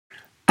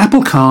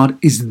Apple Card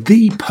is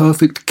the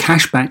perfect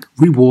cashback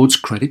rewards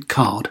credit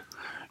card.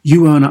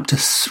 You earn up to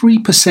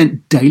 3%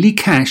 daily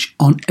cash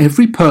on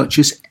every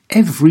purchase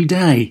every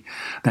day.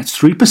 That's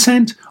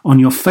 3% on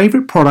your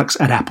favorite products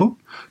at Apple,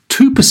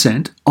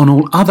 2% on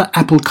all other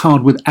Apple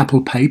Card with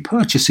Apple Pay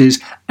purchases,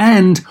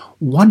 and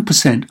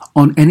 1%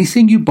 on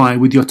anything you buy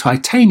with your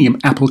titanium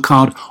Apple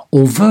Card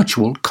or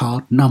virtual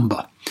card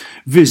number.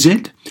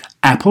 Visit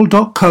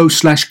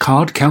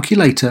apple.co/card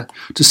calculator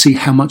to see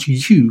how much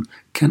you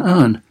can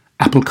earn.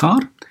 Apple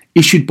Card,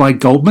 issued by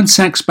Goldman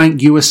Sachs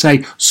Bank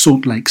USA,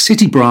 Salt Lake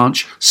City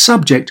branch,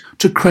 subject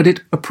to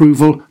credit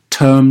approval.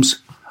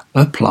 Terms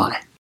apply.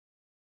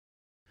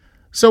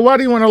 So why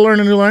do you want to learn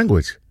a new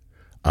language?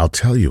 I'll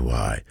tell you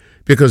why.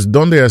 Because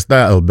 ¿Dónde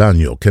está el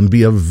baño? Can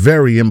be a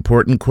very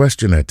important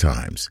question at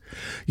times.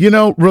 You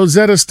know,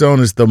 Rosetta Stone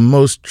is the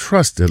most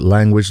trusted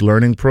language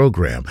learning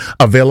program,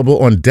 available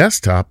on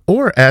desktop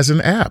or as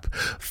an app.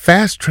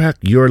 Fast-track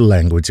your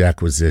language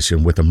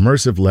acquisition with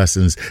immersive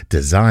lessons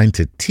designed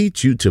to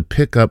teach you to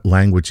pick up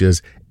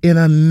languages in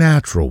a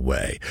natural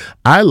way.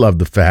 I love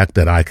the fact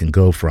that I can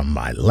go from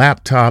my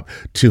laptop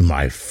to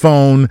my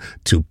phone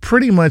to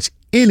pretty much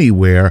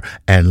anywhere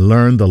and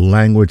learn the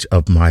language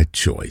of my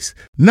choice.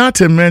 Not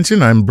to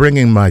mention, I'm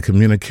bringing my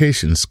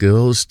communication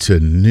skills to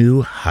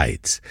new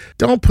heights.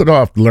 Don't put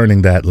off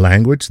learning that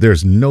language.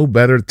 There's no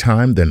better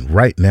time than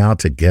right now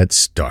to get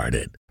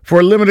started.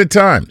 For a limited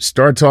time,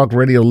 Star Talk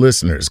Radio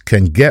listeners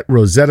can get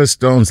Rosetta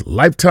Stone's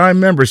lifetime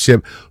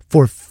membership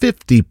for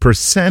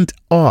 50%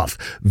 off.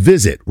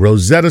 Visit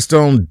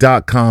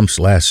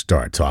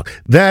rosettastone.com/StarTalk.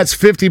 That's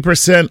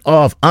 50%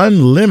 off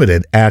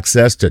unlimited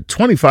access to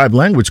 25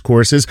 language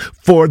courses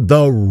for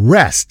the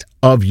rest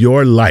of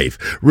your life.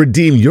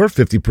 Redeem your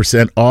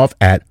 50% off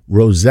at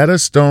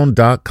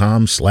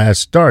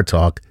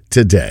rosettastone.com/StarTalk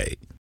today.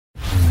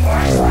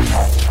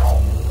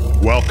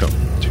 Welcome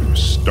to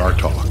Star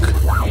Talk,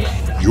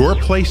 your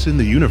place in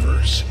the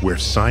universe where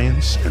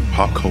science and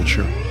pop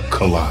culture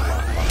collide.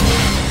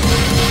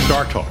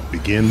 Star Talk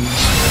begins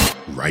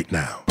right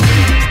now.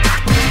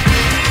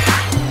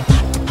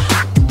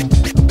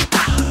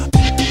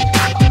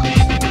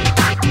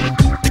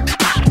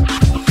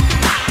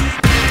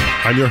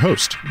 I'm your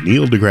host,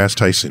 Neil deGrasse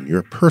Tyson,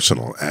 your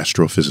personal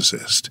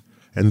astrophysicist,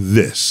 and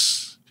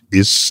this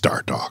is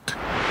Star Talk.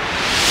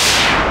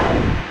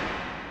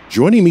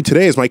 Joining me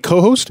today as my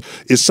co-host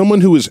is someone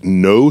who is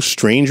no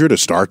stranger to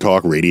Star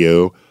Talk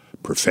Radio,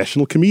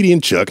 professional comedian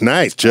Chuck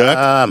Nice.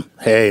 Chuck.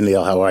 Hey,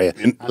 Neil, how are you?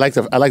 I like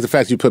the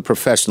fact you put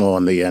professional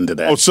on the end of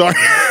that. Oh, sorry.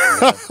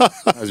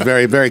 That was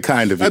very, very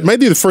kind of you. That might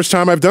be the first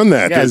time I've done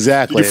that. Yeah,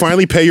 exactly. Did you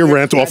finally pay your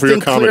rent off of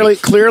your comedy?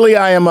 Clearly,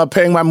 I am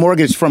paying my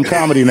mortgage from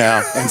comedy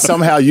now, and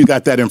somehow you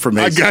got that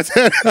information. I got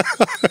that.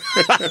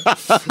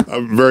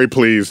 I'm very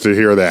pleased to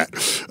hear that.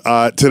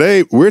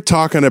 Today, we're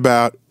talking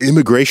about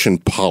immigration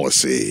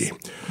policy.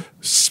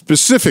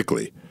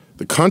 Specifically,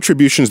 the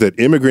contributions that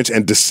immigrants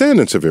and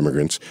descendants of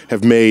immigrants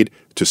have made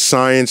to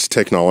science,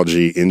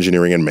 technology,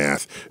 engineering, and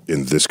math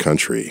in this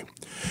country.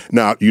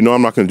 Now, you know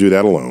I'm not going to do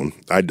that alone.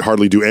 I'd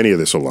hardly do any of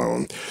this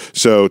alone.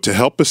 So to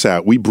help us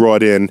out, we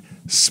brought in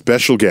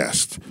special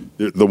guest,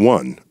 the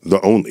one,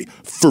 the only,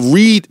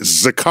 Fareed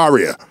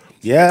Zakaria.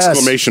 Yes.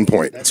 Exclamation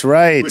point. That's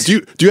right.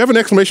 Do you have an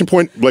exclamation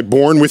point like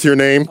born with your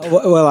name?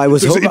 Well, I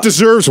was it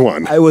deserves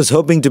one. I was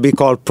hoping to be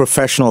called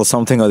professional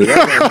something or the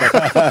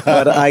other,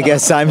 but I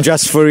guess I'm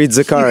just Fareed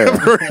Zakaria.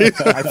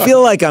 I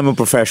feel like I'm a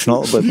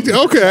professional, but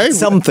okay,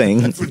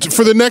 something.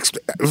 For the next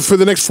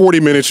 40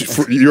 minutes,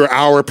 you're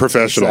our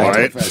professional,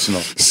 exactly. right?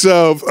 Professional.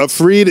 So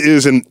Fareed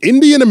is an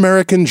Indian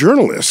American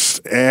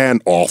journalist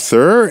and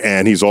author,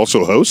 and he's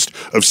also host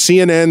of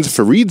CNN's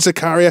Fareed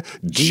Zakaria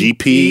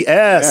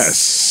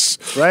GPS.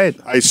 Right.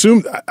 I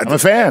assume I'm a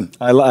fan.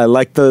 I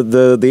like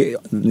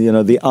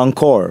the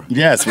encore.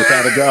 Yes,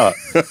 without a doubt.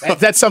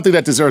 That's something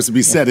that deserves to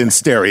be said in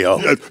stereo.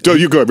 So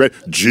you go, right?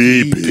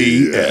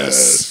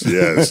 GPS.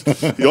 Yes.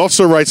 He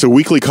also writes a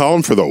weekly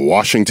column for the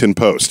Washington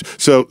Post.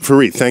 So,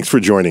 Fareed, thanks for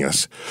joining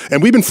us.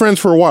 And we've been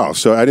friends for a while,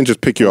 so I didn't just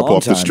pick you up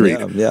off the street.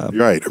 Yeah.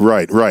 Right.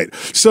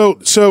 So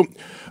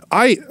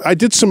I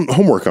did some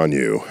homework on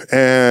you,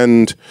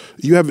 and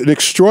you have an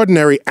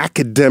extraordinary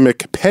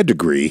academic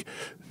pedigree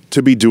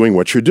to be doing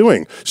what you're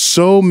doing.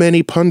 So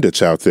many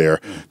pundits out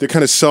there, they're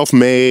kind of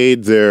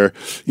self-made, they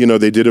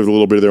did a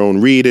little bit of their own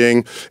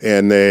reading,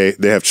 and they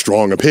have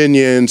strong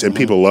opinions, and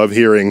people love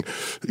hearing,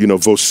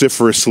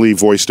 vociferously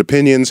voiced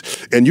opinions.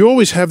 And you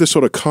always have this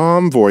sort of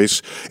calm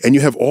voice, and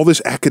you have all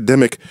this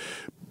academic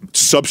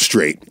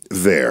substrate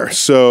there.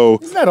 So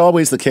isn't that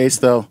always the case,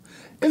 though?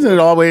 Isn't it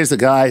always the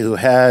guy who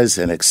has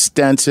an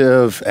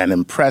extensive and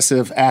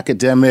impressive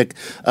academic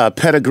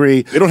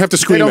pedigree? They don't have to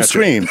scream. They don't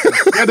scream.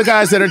 They're the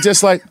guys that are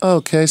just like,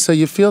 okay, so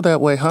you feel that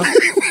way, huh?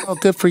 Oh,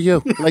 good for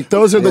you. Like,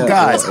 those are the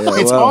guys.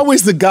 It's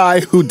always the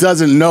guy who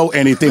doesn't know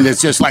anything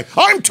that's just like,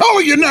 I'm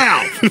telling you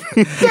now.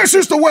 This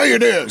is the way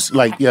it is.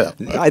 Like, yeah.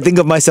 I think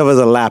of myself as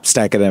a lapsed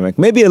academic.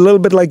 Maybe a little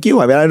bit like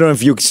you. I mean, I don't know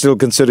if you still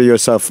consider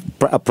yourself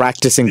a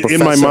practicing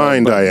professor. In my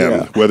mind, I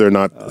am. Whether or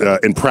not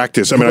in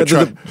practice. I mean,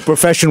 the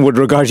profession would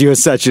regard you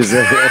as such.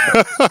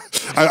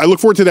 I look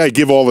forward to that. I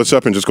give all this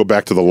up and just go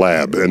back to the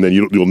lab, and then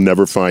you'll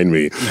never find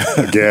me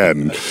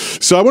again.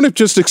 So I want to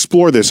just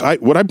explore this.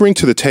 What I bring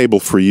to the table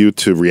for you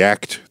to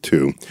react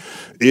to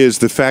is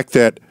the fact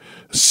that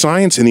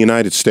science in the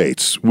United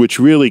States, which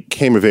really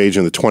came of age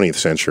in the 20th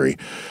century,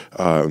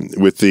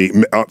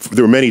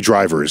 there were many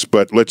drivers,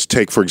 but let's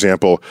take, for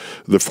example,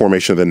 the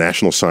formation of the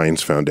National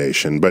Science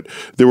Foundation. But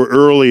there were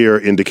earlier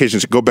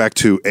indications. Go back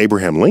to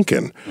Abraham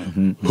Lincoln,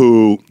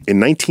 who in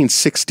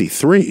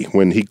 1963,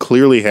 when he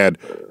clearly had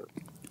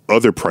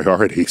other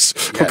priorities,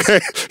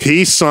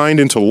 he signed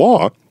into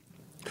law,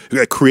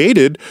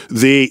 created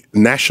the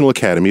National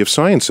Academy of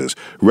Sciences,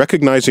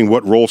 recognizing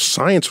what role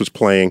science was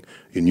playing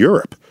in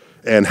Europe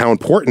and how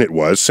important it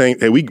was, saying,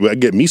 hey, we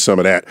get me some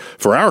of that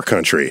for our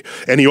country.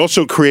 And he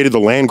also created the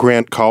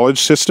land-grant college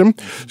system.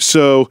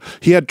 So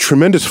he had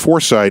tremendous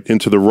foresight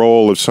into the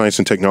role of science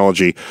and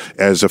technology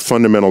as a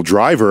fundamental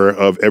driver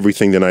of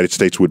everything the United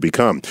States would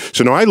become.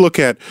 So now I look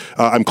at,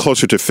 I'm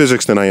closer to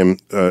physics than I am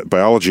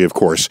biology, of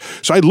course.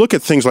 So I look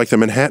at things like the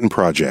Manhattan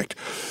Project,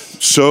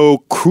 so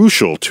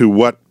crucial to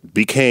what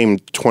became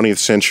 20th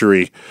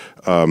century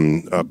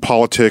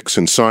politics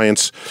and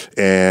science,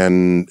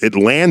 and it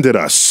landed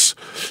us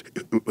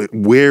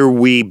where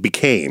we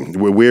became,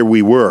 where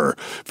we were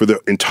for the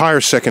entire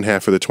second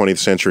half of the 20th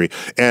century.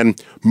 And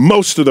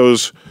most of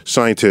those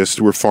scientists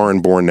were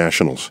foreign-born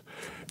nationals.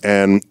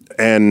 And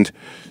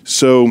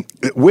so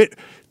what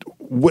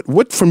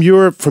from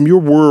your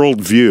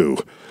world view,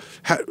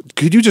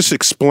 could you just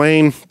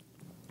explain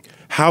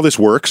how this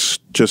works?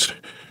 Just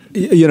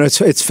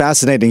it's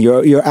fascinating.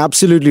 You're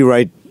absolutely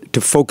right to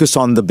focus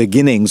on the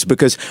beginnings,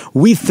 because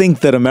we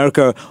think that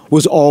America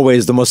was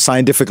always the most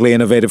scientifically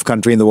innovative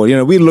country in the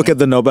world. We look at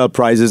the Nobel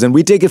Prizes and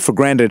we take it for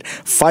granted.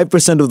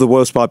 5% of the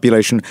world's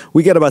population,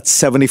 we get about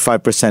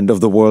 75% of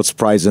the world's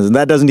prizes. And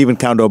that doesn't even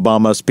count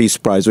Obama's Peace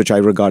Prize, which I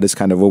regard as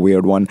kind of a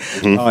weird one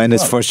in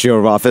his first year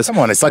of office. Come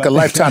on, it's like a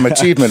Lifetime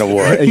Achievement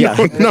Award.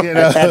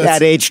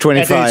 At age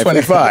 25. At age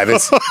 25.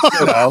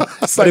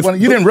 It's like,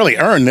 you didn't really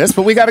earn this,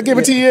 but we got to give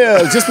it to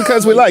you just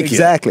because we like you.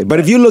 Exactly. But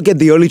if you look at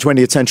the early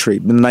 20th century,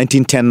 in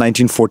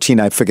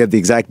 1914, I forget the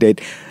exact date,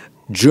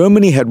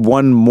 Germany had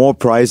won more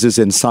prizes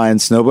in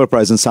science, Nobel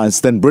Prize in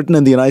science, than Britain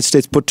and the United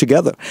States put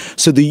together.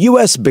 So the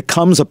U.S.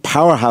 becomes a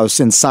powerhouse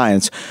in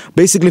science,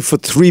 basically for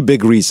three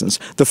big reasons.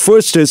 The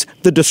first is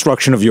the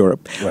destruction of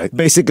Europe. Right.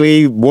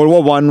 Basically, World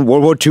War I,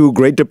 World War II,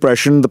 Great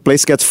Depression, the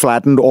place gets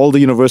flattened, all the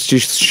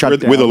universities shut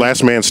down. With the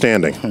last man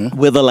standing.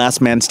 With the last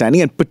man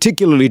standing, and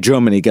particularly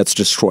Germany gets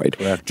destroyed.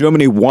 Right.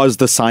 Germany was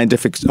the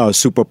scientific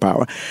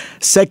superpower.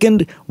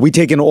 Second, we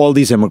take in all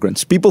these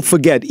immigrants. People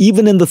forget,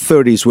 even in the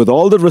 30s, with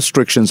all the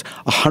restrictions,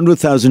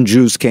 100,000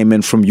 Jews came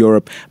in from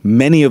Europe.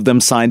 Many of them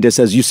scientists.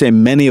 As you say,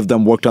 many of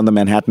them worked on the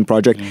Manhattan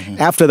Project.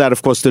 After that,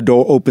 of course, the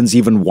door opens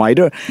even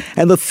wider.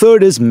 And the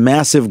third is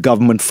massive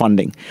government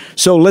funding.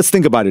 So let's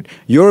think about it.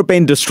 Europe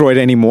ain't destroyed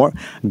anymore.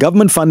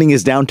 Government funding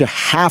is down to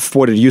half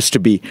what it used to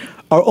be.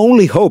 Our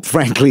only hope,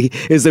 frankly,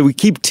 is that we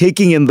keep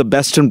taking in the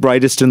best and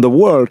brightest in the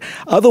world.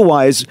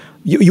 Otherwise,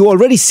 you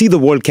already see the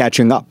world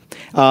catching up.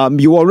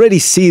 You already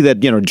see that,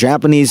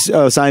 Japanese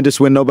scientists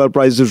win Nobel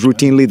Prizes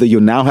routinely, that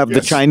you now have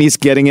the Chinese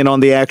getting in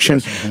on the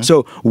action.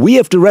 So we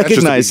have to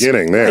recognize that's just the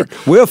beginning there.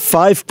 We're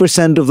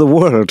 5% of the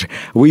world.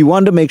 We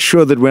want to make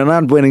sure that we're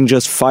not winning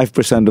just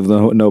 5% of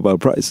the Nobel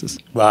Prizes.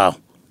 Wow.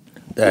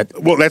 That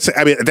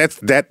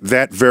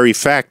very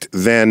fact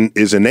then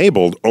is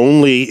enabled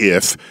only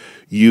if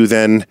you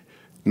then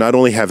not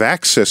only have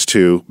access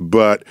to,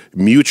 but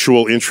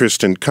mutual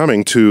interest in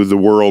coming to the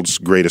world's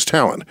greatest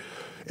talent.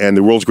 And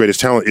the world's greatest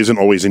talent isn't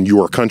always in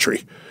your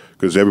country,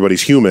 because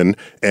everybody's human,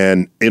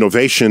 and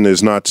innovation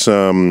is not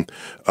some...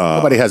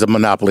 Nobody has a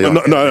monopoly on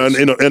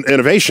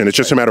innovation. It's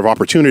just a matter of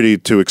opportunity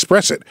to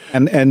express it.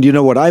 And you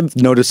know what? I've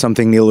noticed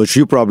something, Neil, which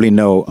you probably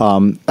know.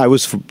 I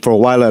was, for a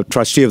while, a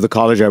trustee of the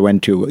college I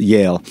went to,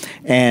 Yale,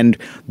 and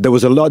there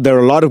are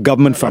a lot of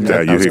government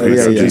funding.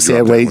 You see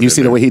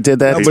the way he did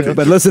that? No,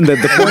 but listen, the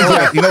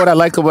point... You know what I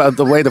like about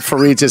the way the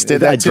Fareed just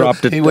did that? I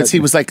dropped it. It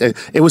was like a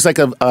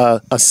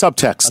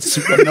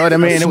subtext. You know what I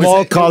mean?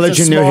 Small college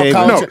in New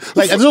Haven. No,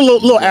 like a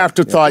little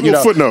afterthought.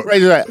 Little footnote.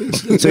 Right.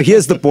 So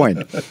here's the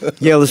point.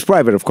 Yale is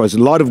private, of course. A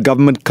lot of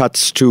government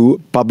cuts to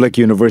public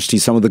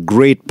universities, some of the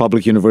great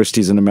public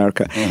universities in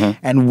America.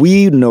 And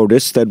we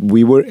noticed that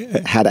we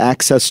had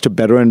access to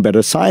better and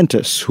better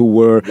scientists who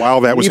were...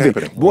 While that was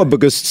happening. Well,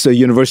 because the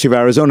University of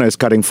Arizona is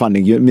cutting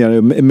funding.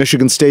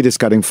 Michigan State is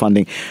cutting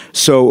funding.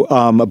 So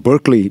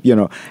Berkeley,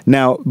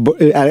 now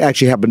it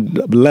actually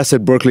happened less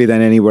at Berkeley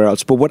than anywhere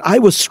else. But what I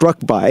was struck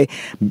by,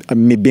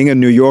 being a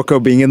New Yorker,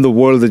 being in the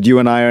world that you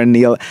and I are in,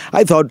 Neil,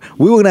 I thought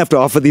we were going to have to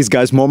offer these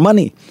guys more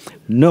money.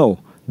 No.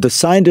 the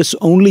scientists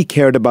only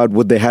cared about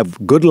would they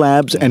have good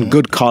labs and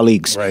good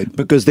colleagues,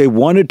 because they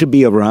wanted to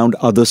be around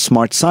other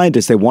smart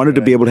scientists. They wanted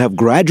to be able to have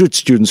graduate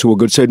students who were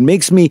good. So it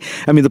makes me,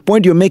 the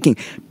point you're making,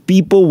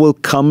 people will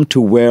come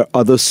to where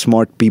other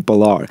smart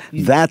people are.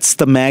 That's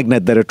the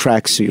magnet that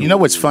attracts you. You know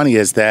what's funny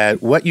is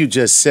that what you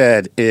just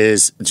said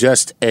is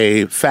just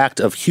a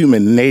fact of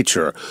human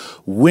nature.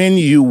 When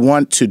you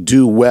want to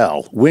do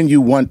well, when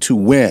you want to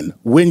win,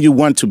 when you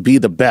want to be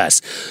the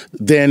best,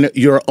 then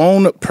your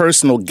own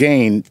personal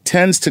gain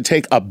tends to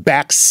take a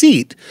back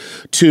seat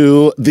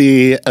to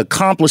the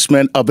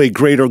accomplishment of a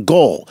greater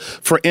goal.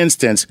 For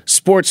instance,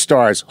 sports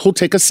stars who'll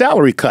take a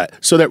salary cut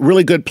so that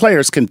really good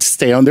players can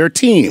stay on their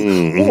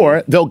team.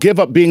 Or they'll give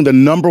up being the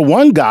number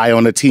one guy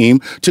on a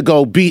team to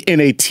go be in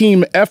a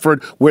team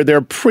effort where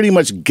they're pretty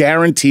much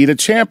guaranteed a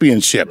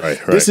championship. Right.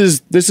 This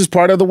is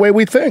part of the way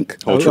we think.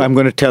 I'm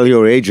going to tell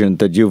your agent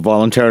that you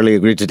voluntarily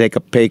agreed to take a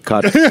pay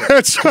cut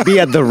to be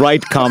at the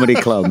right comedy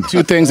club.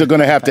 Two things are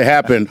going to have to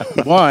happen.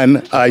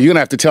 One, you're going to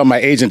have to tell my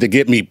agent to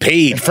get me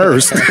paid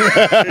first.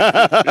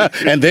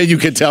 And then you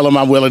can tell him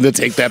I'm willing to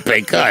take that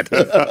pay cut.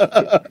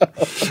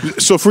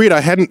 So, Fareed,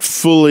 I hadn't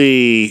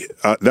fully,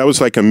 that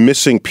was like a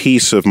missing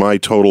piece of my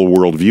total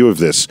worldview of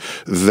this,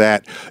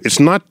 that it's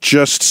not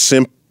just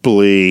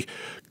simply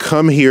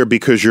come here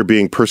because you're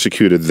being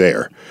persecuted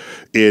there.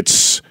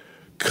 It's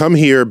come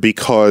here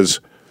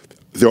because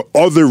there are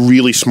other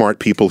really smart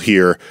people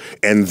here,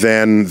 and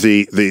then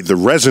the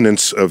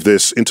resonance of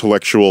this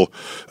intellectual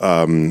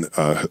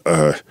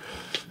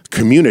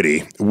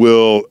community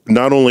will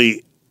not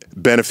only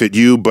benefit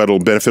you, but it'll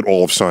benefit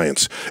all of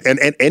science. And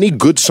any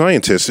good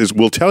scientist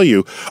will tell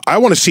you, I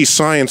want to see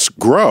science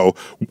grow,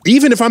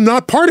 even if I'm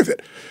not part of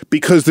it,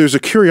 because there's a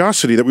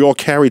curiosity that we all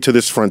carry to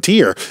this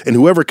frontier, and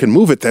whoever can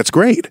move it, that's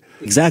great.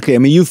 Exactly.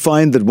 You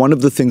find that one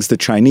of the things the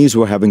Chinese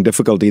were having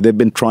difficulty, they've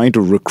been trying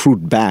to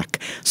recruit back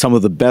some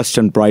of the best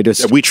and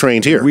brightest. That we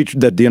trained here.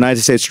 That the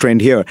United States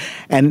trained here.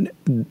 And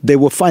they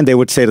were fine. They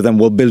would say to them,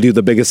 we'll build you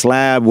the biggest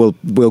lab,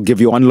 we'll give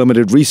you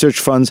unlimited research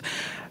funds.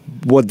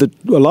 What a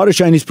lot of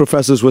Chinese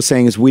professors were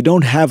saying is, we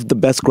don't have the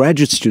best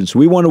graduate students.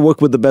 We want to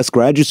work with the best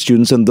graduate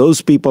students, and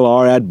those people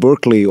are at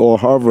Berkeley or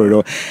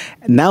Harvard.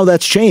 Now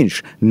that's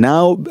changed.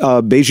 Now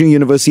Beijing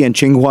University and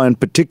Tsinghua in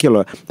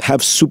particular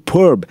have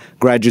superb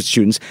graduate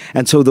students,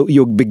 and so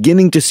you're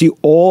beginning to see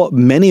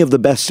many of the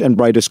best and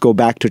brightest go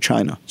back to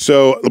China.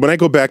 So when I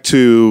go back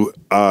to,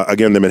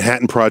 again, the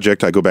Manhattan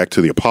Project, I go back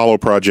to the Apollo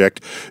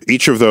Project,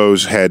 each of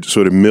those had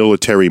sort of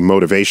military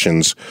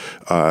motivations.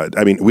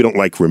 We don't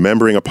like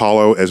remembering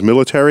Apollo as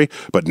military,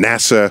 but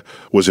NASA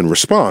was in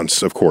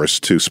response, of course,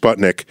 to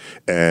Sputnik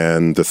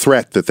and the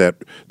threat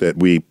that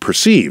we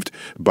perceived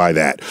by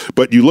that.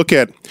 But you look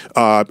at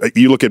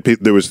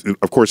there was,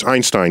 of course,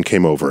 Einstein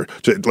came over.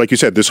 So, like you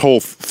said, this whole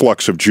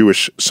flux of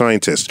Jewish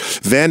scientists.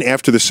 Then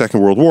after the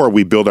Second World War,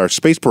 we built our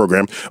space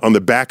program on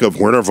the back of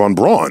Wernher von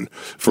Braun,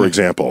 for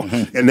example.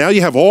 And now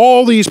you have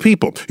all these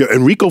people.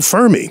 Enrico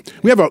Fermi.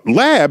 We have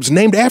labs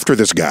named after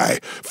this guy.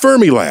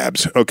 Fermi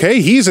Labs,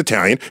 okay? He's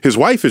Italian. His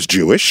wife is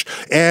Jewish.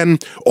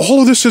 And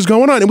all of this is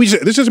going on. And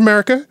this is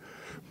America.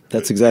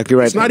 That's exactly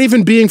right. It's not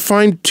even being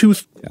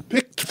fine-tooth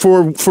picked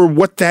for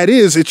what that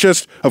is. It's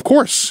just, of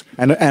course.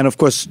 And of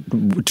course,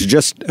 to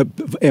just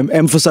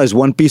emphasize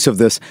one piece of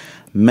this,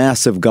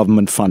 massive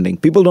government funding.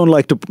 People don't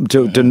like to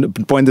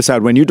point this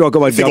out. When you talk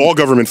about I think all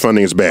government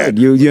funding is bad.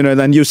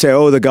 Then you say,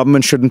 the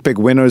government shouldn't pick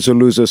winners or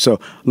losers. So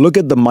look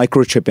at the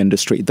microchip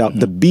industry.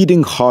 The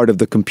beating heart of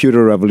the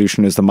computer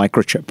revolution is the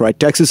microchip, right?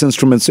 Texas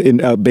Instruments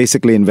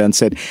basically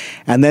invents it.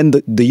 And then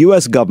the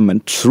U.S.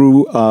 government,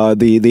 through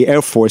the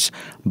Air Force,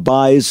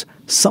 buys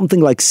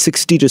something like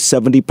 60 to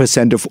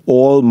 70% of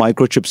all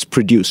microchips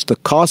produced. The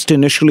cost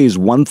initially is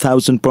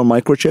 $1,000 per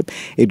microchip.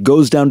 It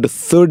goes down to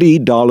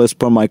 $30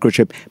 per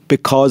microchip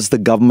because the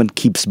government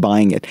keeps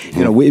buying it.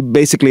 It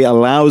basically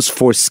allows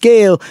for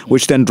scale,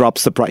 which then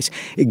drops the price.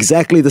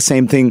 Exactly the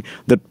same thing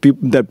that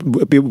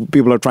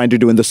people are trying to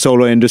do in the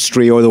solar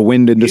industry or the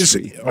wind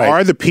industry.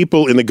 Are the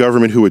people in the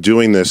government who are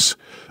doing this,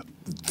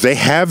 they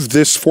have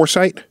this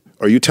foresight?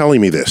 Are you telling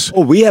me this?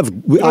 We have.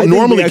 I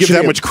normally give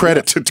that much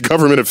credit to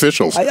government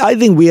officials. I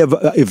think we have.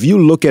 If you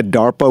look at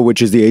DARPA,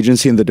 which is the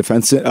agency in the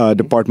Defense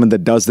Department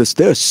that does this,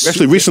 they're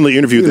actually recently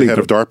interviewed the head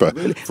of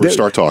DARPA for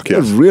Star Talk.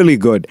 They're really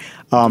good.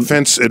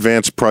 Defense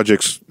Advanced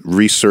Projects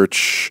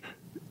Research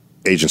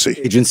Agency,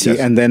 yes.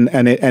 And then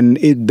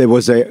there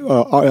was a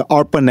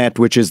ARPANET,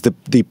 which is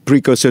the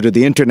precursor to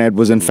the internet,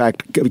 was in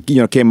fact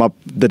came up.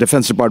 The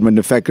Defense Department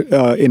in fact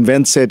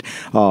invents it.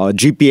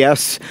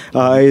 GPS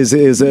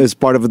is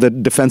part of the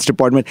Defense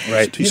Department.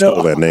 Right, he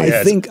stole that name.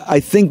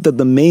 I think that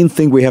the main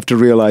thing we have to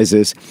realize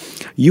is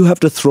you have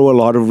to throw a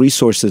lot of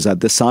resources at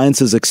this.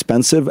 Science is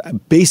expensive.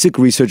 Basic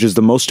research is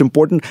the most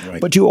important,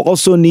 but you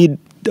also need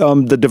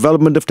the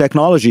development of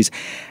technologies.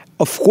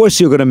 Of course,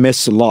 you're going to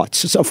miss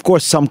lots. Of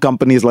course, some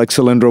companies like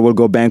Solyndra will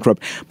go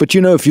bankrupt. But,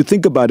 if you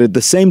think about it,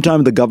 the same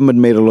time the government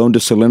made a loan to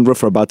Solyndra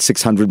for about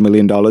 $600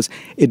 million,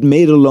 it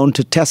made a loan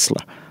to Tesla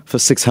for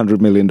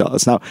 $600 million.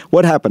 Now,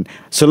 what happened?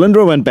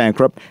 Solyndra went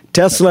bankrupt.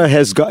 Tesla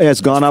has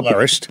gone up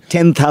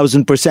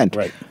 10,000%.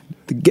 Right.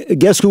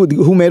 Guess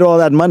who made all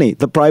that money?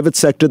 The private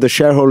sector, the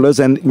shareholders,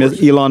 and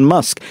Elon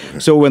Musk.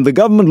 So when the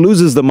government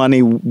loses the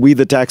money, we,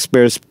 the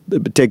taxpayers,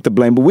 take the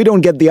blame. But we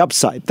don't get the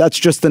upside. That's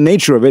just the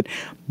nature of it.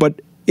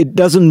 But it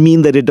doesn't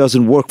mean that it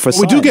doesn't work for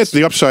science. We do get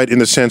the upside in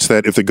the sense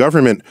that if the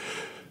government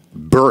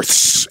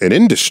births an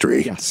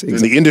industry, yes, then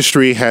the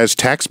industry has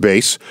tax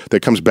base that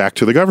comes back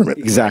to the government.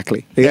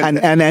 Exactly.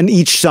 And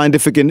each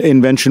scientific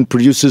invention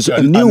produces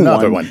a new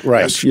another one.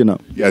 Right. Yes. You know.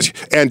 Yes.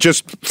 And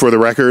just for the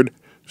record,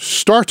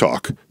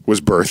 StarTalk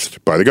was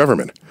birthed by the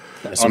government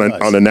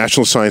on a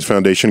National Science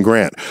Foundation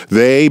grant.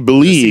 They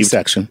believed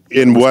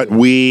in what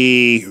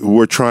we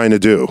were trying to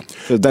do.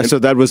 So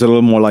that was a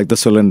little more like the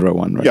Solyndra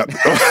one, right?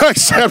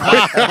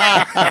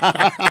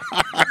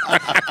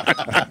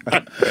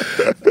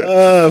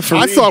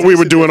 I thought we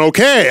were doing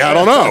okay. I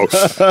don't know.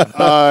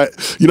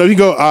 You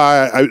go.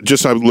 I'm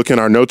looking at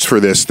our notes for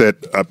this. That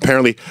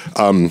apparently,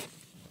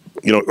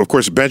 of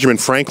course, Benjamin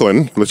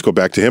Franklin. Let's go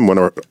back to him. One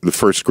of the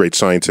first great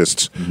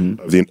scientists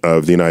of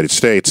the United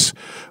States.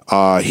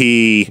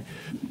 He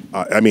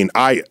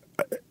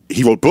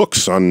wrote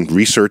books on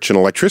research and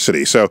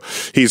electricity. So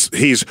he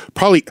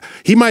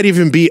might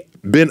even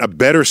been a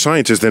better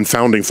scientist than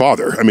founding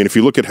father. I mean, if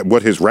you look at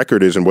what his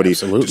record is and what he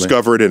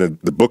discovered and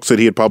the books that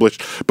he had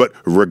published. But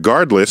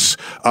regardless,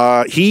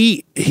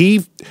 his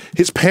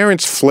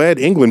parents fled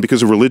England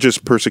because of religious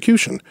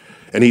persecution,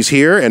 and he's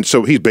here, and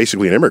so he's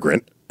basically an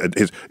immigrant.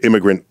 His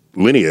immigrant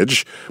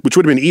lineage, which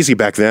would have been easy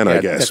back then, I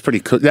guess. That's pretty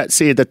cool.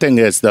 See, the thing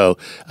is, though,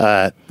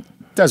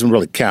 doesn't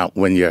really count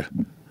when you're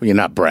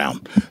not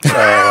brown.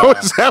 I'm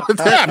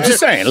just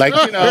saying,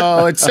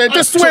 it's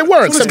just the way it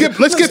works.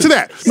 Let's get to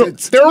that.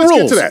 There are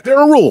rules. There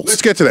are rules.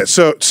 Let's get to that.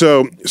 So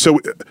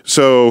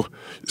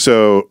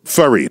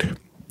Fareed,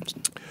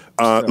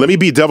 let me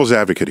be devil's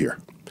advocate here.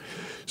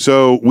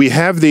 So we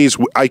have these.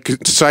 I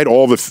could cite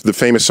all the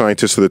famous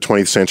scientists of the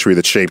 20th century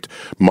that shaped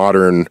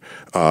modern.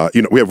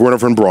 We have Werner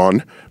von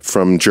Braun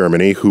from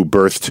Germany, who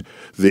birthed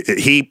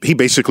he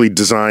basically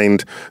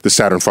designed the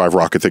Saturn V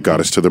rocket that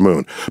got us to the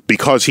moon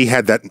because he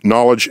had that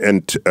knowledge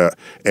and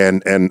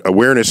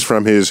awareness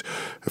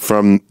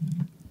from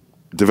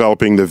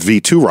developing the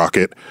V2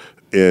 rocket.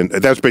 And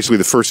that was basically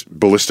the first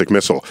ballistic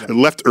missile. It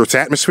left Earth's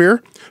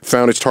atmosphere,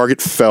 found its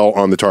target, fell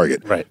on the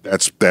target. Right.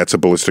 That's a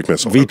ballistic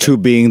missile. V2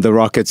 being the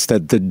rockets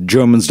that the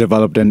Germans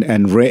developed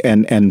and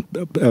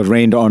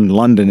rained on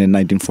London in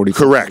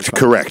 1945.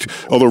 Correct.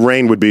 Although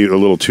rain would be a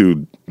little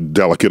too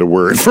delicate a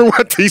word for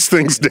what these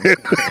things did.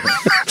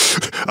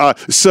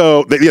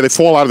 So they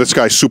fall out of the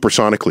sky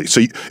supersonically.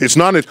 So it's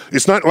not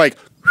like.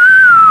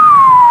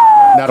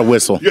 Not a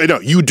whistle. No,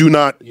 you do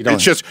not.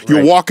 It's just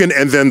you're walking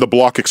and then the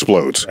block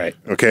explodes. Right.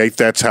 Okay,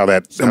 that's how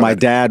that. So my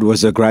dad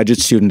was a graduate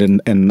student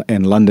in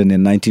London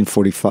in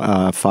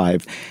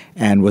 1945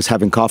 and was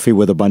having coffee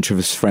with a bunch of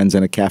his friends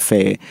in a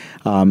cafe.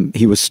 And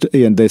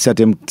they said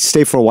to him,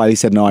 "Stay for a while." He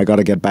said, "No, I got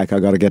to get back. I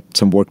got to get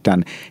some work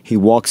done." He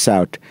walks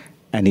out.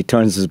 And he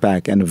turns his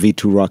back, and a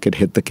V2 rocket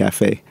hit the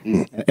cafe.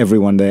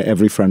 Everyone there,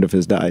 every friend of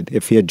his died.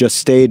 If he had just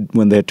stayed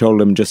when they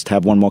told him just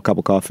have one more cup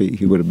of coffee,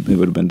 he would have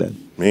been dead.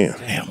 Man,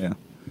 damn. Yeah.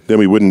 Then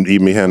we wouldn't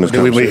even be having this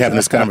conversation. We having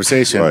this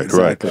conversation. Right,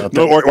 exactly. right.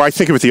 No, or I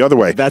think of it the other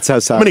way. That's how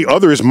sad. How many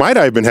others might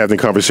I have been having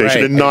the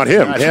conversation and not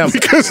him?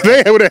 Because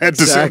they would have had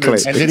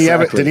descendants. And did he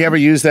ever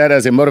use that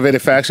as a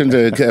motivated factor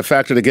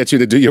to get you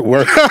to do your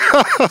work?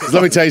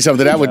 Let me tell you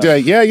something. That would do.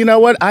 Yeah, you know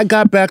what? I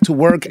got back to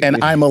work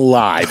and I'm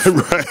alive.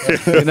 Right.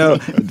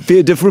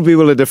 Different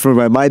people are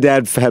different. My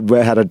dad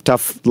had a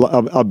tough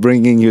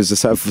upbringing. He was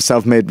a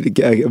self-made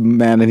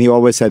man, and he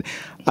always said,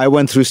 "I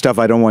went through stuff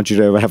I don't want you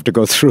to ever have to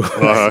go through."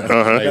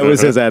 That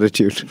was his attitude.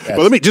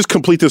 Well, let me just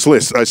complete this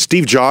list.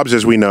 Steve Jobs,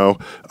 as we know,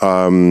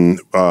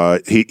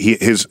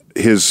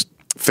 his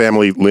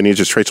family lineage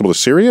is traceable to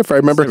Syria, if I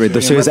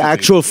remember. So his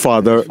actual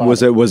father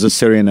was a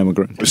Syrian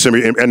immigrant.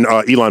 And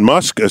Elon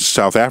Musk, a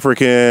South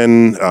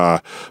African,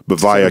 but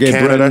via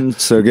Canada.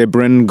 Sergey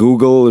Brin,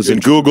 Google.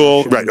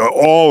 Google, right,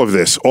 all of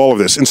this.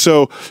 And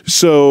so...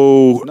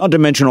 Not to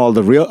mention all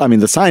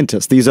the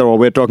scientists. These are all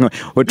we're talking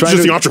about. We're trying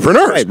just the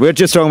entrepreneurs. Right, we're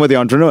just talking about the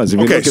entrepreneurs.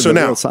 If you look at the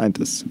now, real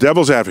scientists.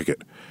 Devil's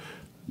advocate.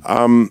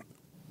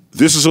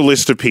 This is a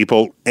list of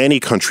people any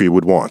country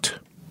would want.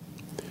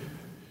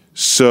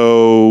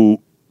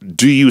 So...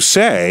 do you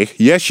say,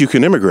 yes, you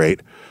can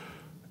immigrate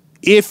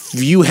if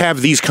you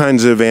have these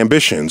kinds of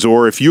ambitions,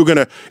 or if you're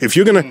gonna,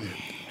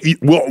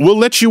 we'll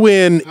let you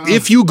in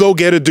if you go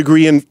get a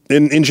degree in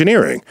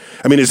engineering?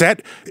 I mean, is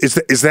that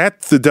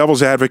the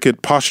devil's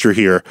advocate posture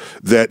here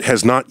that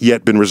has not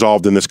yet been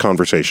resolved in this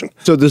conversation?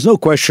 So there's no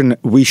question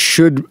we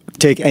should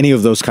take any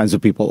of those kinds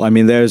of people. I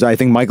mean, I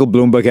think Michael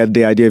Bloomberg had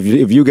the idea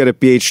if you get a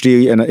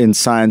PhD in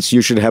science,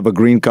 you should have a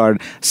green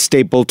card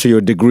stapled to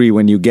your degree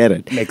when you get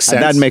it. Makes sense.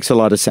 And that makes a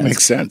lot of sense.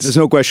 Makes sense. There's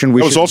no question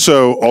There was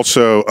also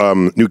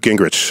Newt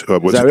Gingrich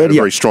was a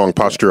very strong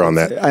posture on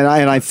that. And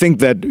I think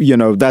that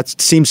that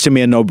seems to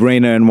me a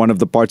no-brainer and one of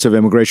the parts of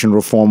immigration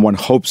reform one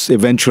hopes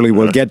eventually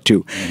we'll get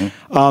to.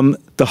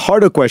 The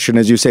harder question,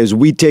 as you say, is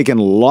we've taken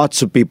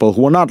lots of people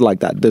who are not like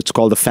that. It's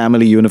called the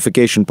family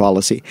unification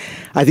policy.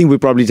 I think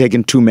we've probably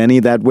taken too many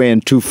that way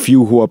and too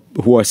few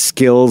who are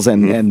skills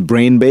and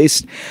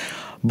brain-based.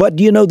 But,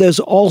 there's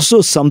also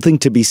something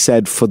to be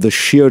said for the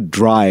sheer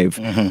drive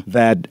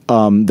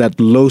that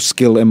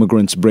low-skill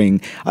immigrants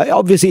bring.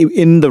 Obviously,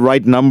 in the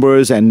right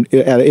numbers and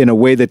in a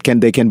way that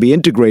they can be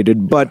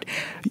integrated. But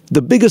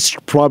the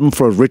biggest problem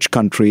for a rich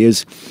country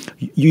is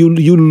you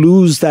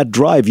lose that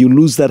drive. You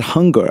lose that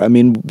hunger. I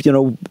mean,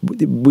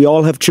 we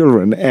all have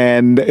children.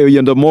 And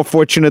the more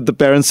fortunate the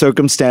parent's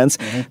circumstance,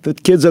 the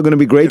kids are going to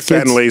be great fat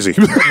kids. and lazy.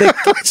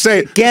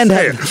 They can't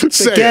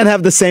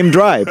have the same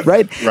drive,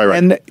 right?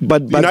 Right.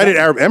 But United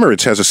Arab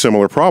Emirates has a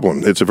similar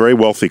problem. It's a very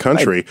wealthy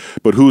country,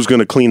 but who's going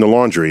to clean the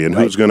laundry and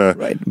who's going to...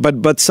 Right.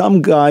 But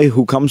some guy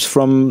who comes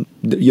from,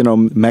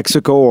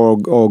 Mexico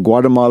or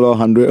Guatemala or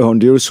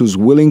Honduras who's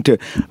willing to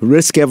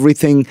risk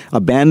everything,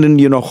 abandon,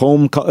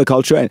 home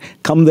culture and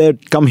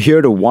come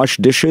here to wash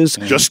dishes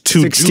just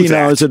to 16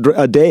 hours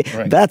a day.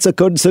 Right. That's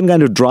some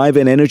kind of drive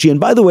and energy. And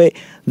by the way,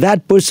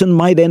 that person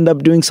might end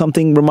up doing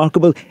something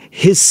remarkable.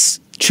 His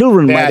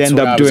children might end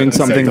up doing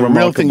something remarkable. The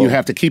real thing you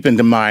have to keep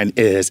into mind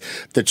is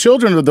the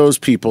children of those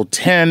people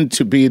tend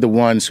to be the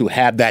ones who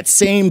have that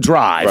same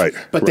drive,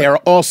 but they are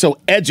also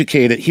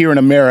educated here in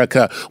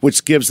America,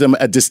 which gives them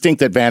a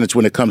distinct advantage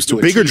when it comes to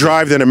bigger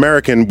drive than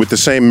American with the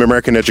same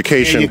American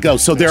education. There you go.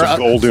 So there are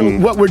golden.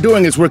 So what we're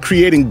doing is we're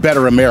creating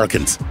better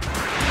Americans.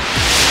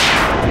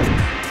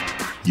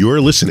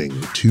 You're listening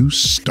to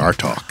Star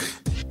Talk.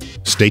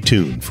 Stay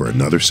tuned for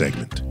another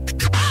segment.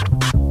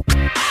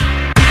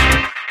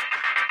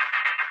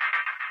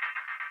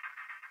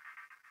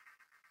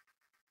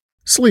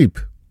 Sleep,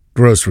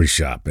 grocery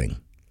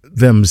shopping,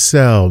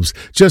 themselves,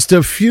 just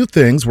a few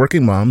things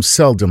working moms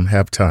seldom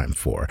have time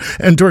for.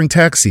 And during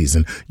tax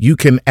season, you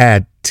can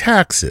add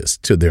taxes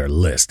to their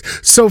list.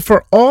 So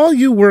for all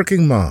you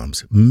working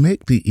moms,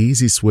 make the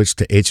easy switch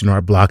to H&R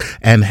Block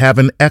and have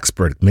an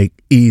expert make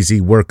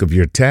easy work of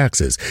your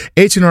taxes.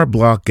 H&R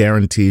Block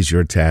guarantees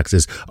your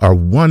taxes are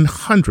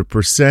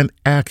 100%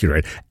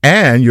 accurate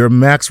and your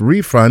max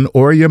refund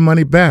or your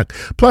money back.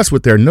 Plus,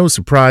 with their no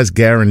surprise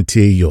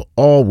guarantee, you'll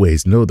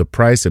always know the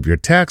price of your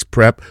tax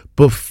prep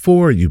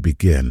before you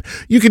begin.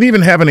 You can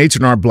even have an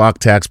H&R Block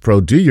Tax Pro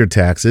do your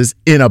taxes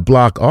in a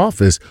Block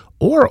office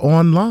or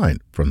online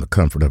from the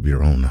comfort of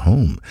your own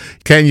home.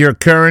 Can your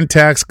current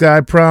tax guy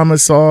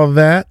promise all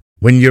that?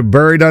 When you're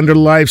buried under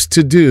life's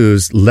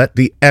to-dos, let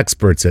the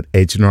experts at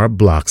H&R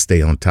Block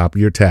stay on top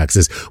of your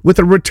taxes with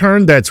a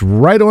return that's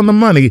right on the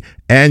money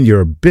and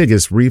your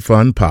biggest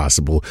refund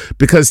possible.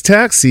 Because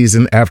tax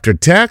season after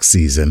tax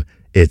season,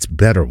 it's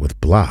better with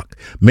Block.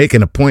 Make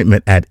an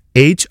appointment at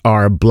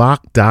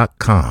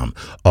hrblock.com.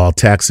 All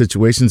tax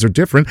situations are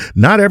different.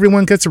 Not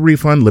everyone gets a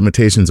refund.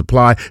 Limitations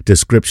apply.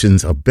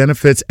 Descriptions of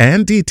benefits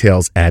and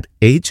details at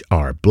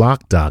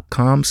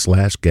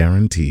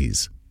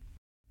hrblock.com/guarantees.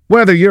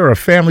 Whether you're a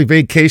family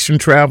vacation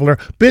traveler,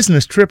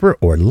 business tripper,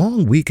 or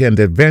long weekend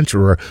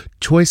adventurer,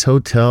 Choice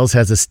Hotels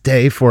has a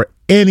stay for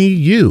any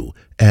you.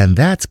 And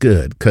that's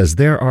good, because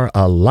there are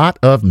a lot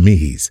of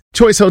me's.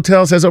 Choice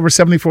Hotels has over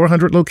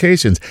 7,400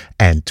 locations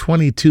and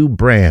 22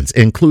 brands,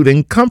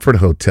 including Comfort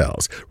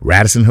Hotels,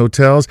 Radisson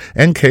Hotels,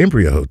 and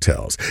Cambria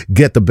Hotels.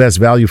 Get the best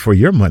value for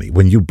your money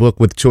when you book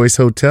with Choice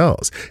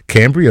Hotels.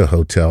 Cambria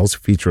Hotels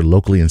feature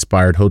locally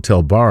inspired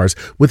hotel bars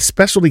with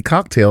specialty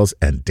cocktails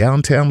and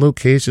downtown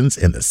locations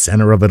in the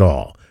center of it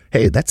all.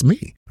 Hey, that's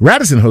me.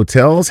 Radisson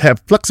Hotels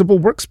have flexible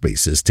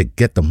workspaces to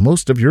get the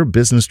most of your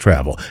business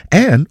travel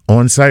and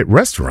on-site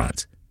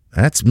restaurants.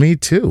 That's me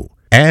too.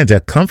 And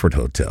at Comfort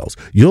Hotels,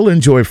 you'll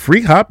enjoy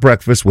free hot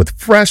breakfast with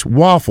fresh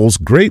waffles,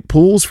 great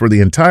pools for the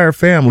entire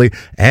family,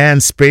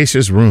 and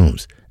spacious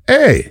rooms.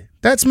 Hey,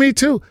 that's me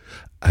too.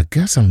 I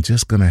guess I'm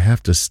just going to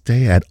have to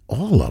stay at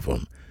all of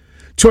them.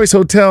 Choice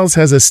Hotels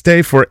has a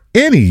stay for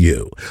any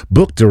you.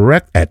 Book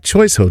direct at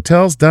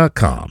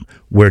choicehotels.com,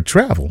 where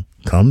travel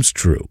comes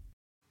true.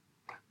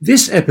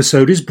 This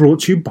episode is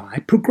brought to you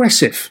by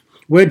Progressive,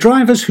 where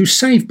drivers who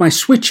save by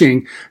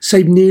switching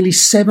save nearly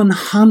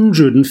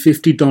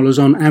 $750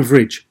 on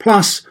average.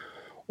 Plus,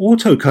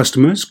 auto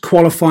customers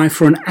qualify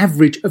for an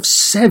average of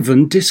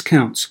 7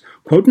 discounts.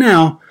 Quote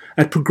now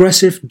at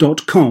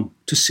progressive.com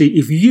to see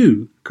if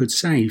you could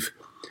save.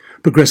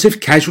 Progressive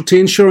Casualty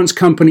Insurance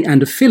Company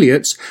and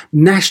affiliates,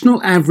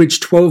 national average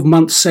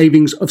 12-month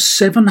savings of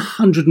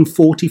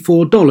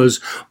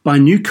 $744 by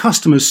new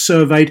customers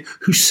surveyed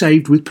who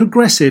saved with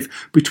Progressive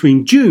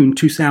between June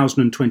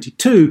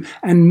 2022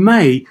 and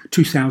May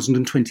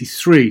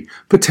 2023.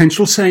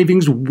 Potential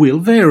savings will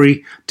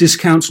vary.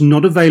 Discounts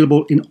not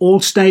available in all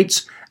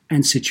states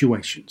and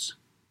situations.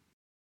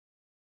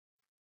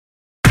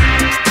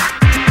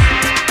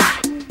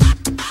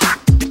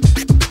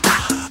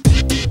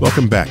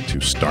 Welcome back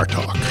to Star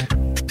Talk.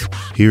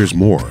 Here's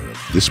more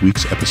of this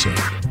week's episode.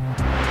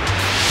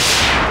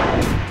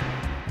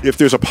 if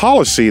there's a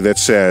policy that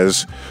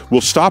says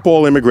we'll stop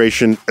all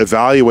immigration,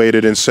 evaluate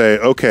it, and say,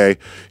 okay,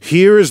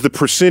 here is the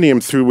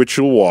proscenium through which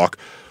you'll walk.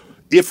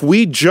 If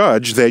we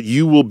judge that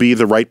you will be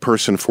the right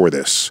person for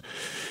this,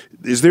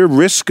 is there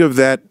risk of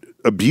that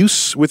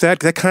abuse with that?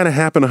 That kind of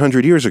happened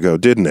 100 years ago,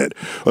 didn't it?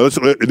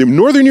 The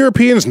Northern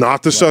Europeans,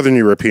 not the Southern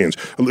Europeans.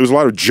 There was a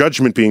lot of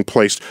judgment being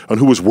placed on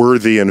who was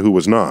worthy and who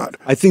was not.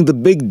 I think the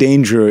big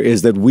danger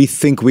is that we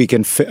think we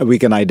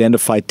can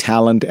identify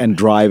talent and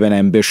drive and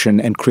ambition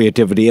and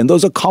creativity, and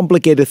those are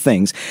complicated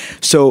things.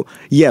 So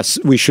yes,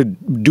 we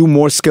should do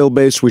more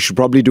skill-based. We should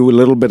probably do a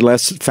little bit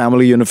less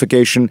family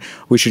unification.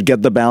 We should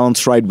get the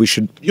balance right. We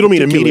should. You don't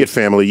mean immediate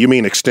family. You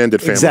mean extended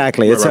family.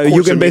 Exactly. It's how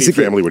you can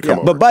basically. Family would come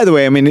over. But by the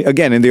way, I mean,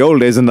 again, in the old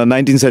days, in the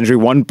 19th century,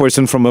 one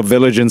person from a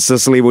village in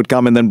Sicily would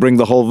come and then bring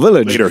the whole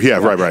village. Later, yeah,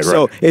 right.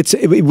 So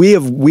we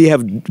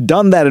have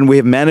done that, and we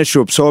have managed to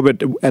absorb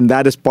it, and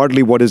that is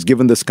partly what has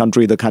given this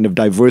country the kind of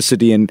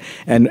diversity and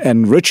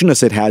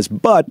richness it has.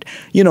 But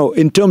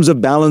in terms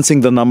of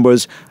balancing the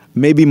numbers,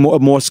 maybe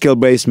more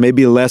skill-based,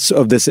 maybe less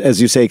of this,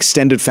 as you say,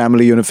 extended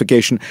family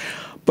unification.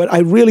 But I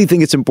really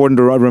think it's important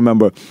to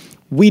remember,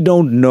 we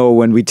don't know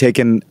when we take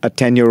in a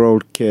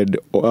 10-year-old kid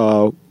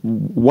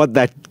what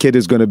that kid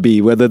is going to be.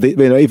 Whether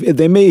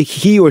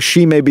he or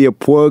she may be a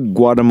poor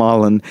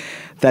Guatemalan,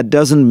 that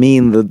doesn't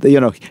mean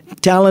that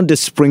talent is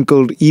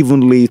sprinkled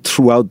evenly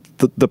throughout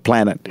the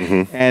planet,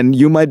 and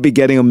you might be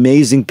getting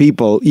amazing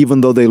people,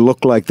 even though they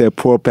look like they're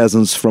poor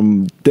peasants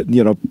from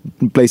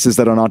places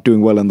that are not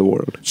doing well in the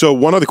world. So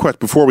one other question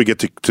before we get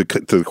to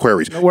the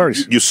queries. No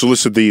worries. You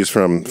solicit these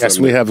from. Yes,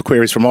 we have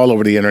queries from all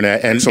over the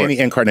internet and Excellent. any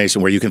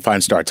incarnation where you can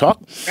find Star Talk.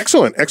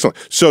 Excellent.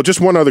 So just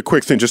one other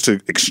quick thing, just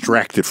to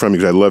extract it from you,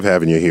 because I love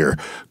having you here,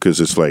 because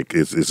it's like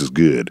this is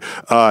good.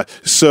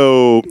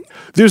 So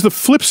there's the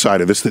flip side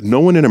of this that no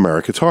one in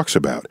America talks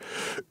about.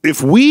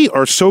 If we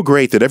are so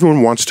great that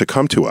everyone wants to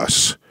come to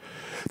us,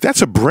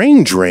 that's a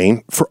brain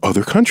drain for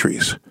other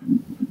countries.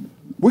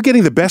 We're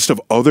getting the best of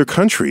other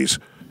countries,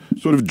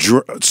 sort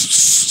of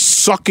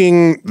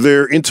sucking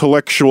their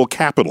intellectual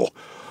capital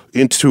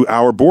into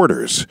our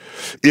borders.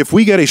 If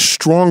we get a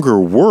stronger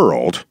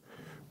world,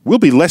 we'll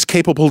be less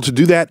capable to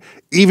do that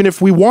even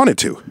if we wanted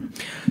to.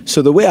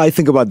 So the way I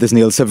think about this,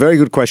 Neil, it's a very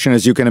good question.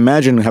 As you can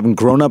imagine, having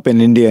grown up in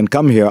India and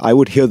come here, I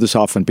would hear this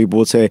often. People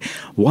would say,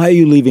 why are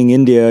you leaving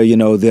India?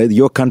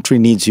 Your country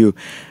needs you.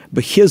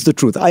 But here's the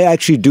truth. I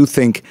actually do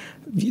think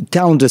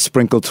talent is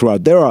sprinkled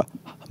throughout. There are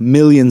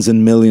millions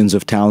and millions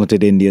of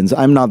talented Indians.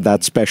 I'm not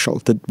that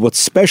special. What's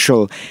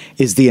special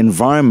is the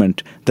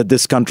environment that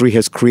this country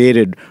has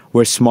created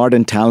where smart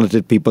and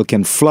talented people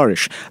can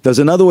flourish. There's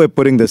another way of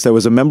putting this. There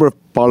was a member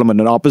of parliament,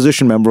 an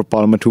opposition member of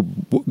parliament, who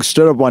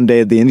stood up one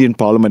day at the Indian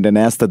parliament and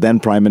asked the then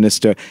Prime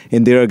Minister,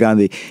 Indira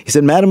Gandhi, he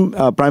said, Madam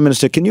Prime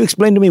Minister, can you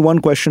explain to me one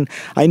question?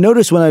 I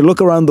notice when I look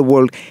around the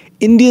world,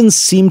 Indians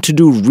seem to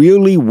do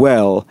really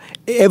well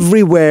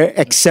everywhere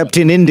except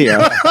in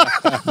India.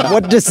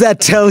 What does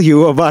that tell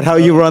you about how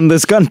you run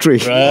this country?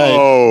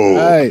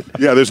 Right.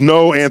 Yeah, there's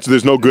no answer.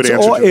 There's no good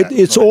answer to that.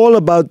 It's all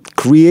about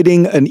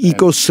creating an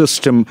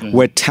ecosystem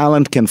where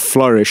talent can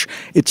flourish.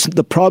 It's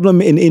the problem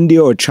in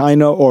India or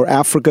China or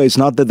Africa is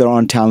not that there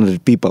aren't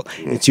talented people.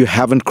 It's you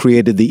haven't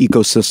created the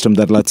ecosystem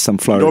that lets them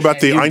flourish. You know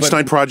about the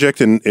Einstein Project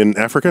in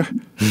Africa?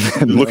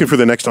 Looking for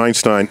the next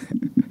Einstein.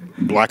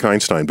 Black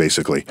Einstein,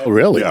 basically. Oh,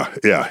 really?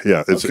 Yeah.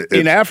 It's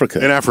in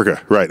Africa? In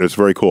Africa, right. It's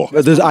very cool.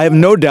 I have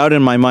no doubt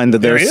in my mind that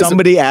there's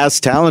somebody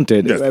as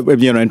talented,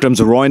 in terms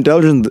of raw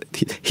intelligence,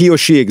 he or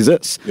she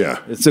exists. Yeah.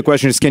 It's the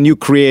question is, can you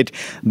create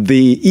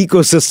the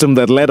ecosystem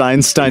that let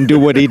Einstein do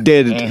what he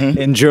did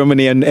in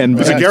Germany and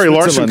It's a Gary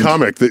Larson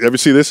Switzerland? comic. Ever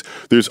see this?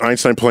 There's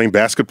Einstein playing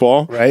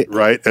basketball.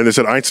 Right. And they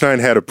said Einstein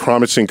had a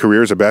promising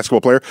career as a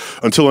basketball player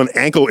until an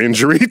ankle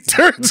injury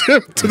turns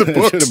him to the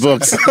books. To the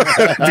books.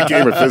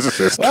 Became a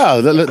physicist.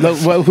 Wow.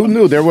 Well, who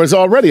knew there was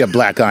already a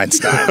black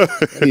Einstein?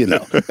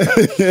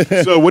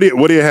 So what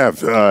do you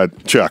have,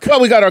 Chuck? Well,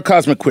 we got our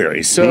cosmic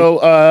queries. So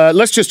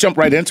let's just jump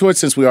right into it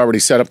since we already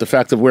set up the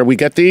fact of where we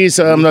get these.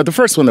 The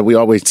first one that we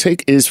always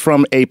take is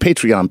from a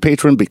Patreon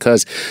patron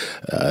because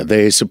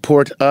they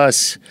support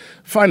us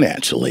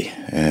financially,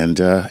 and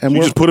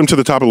You just put them to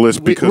the top of the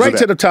list because right of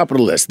to that. the top of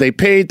the list. They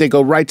paid, they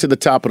go right to the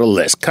top of the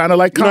list. Kind of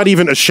like You're not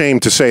even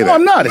ashamed to say No, that.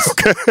 I'm not.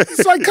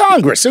 It's like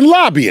Congress and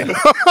lobbying.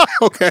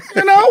 Okay.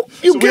 You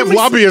So we give have me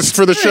lobbyists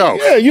for the show.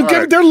 Yeah, you All give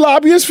right. they're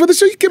lobbyists for the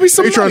show. You give me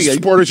some Patreon money.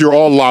 supporters, you're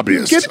all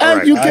lobbyists. Get- All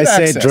right. you get I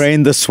say access.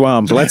 drain the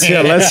swamp. Let's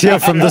hear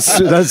from the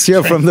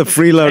Drain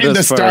freeloaders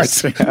the first.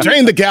 stars.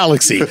 Drain the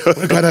galaxy.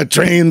 We're gonna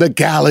drain the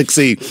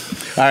galaxy.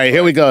 All right,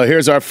 here we go.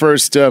 Here's our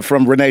first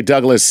from Renee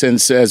Douglas, and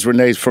says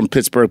Renee from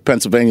Pittsburgh,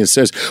 Pennsylvania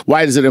says,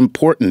 "Why is it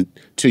important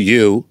to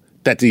you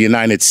that the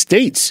United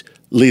States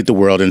lead the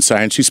world in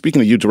science?" She's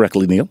speaking to you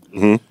directly, Neil.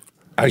 Mm-hmm.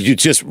 Are you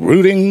just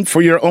rooting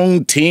for your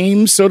own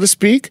team, so to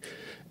speak?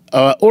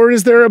 Or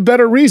is there a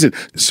better reason?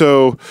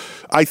 So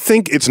I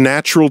think it's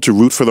natural to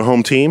root for the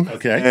home team.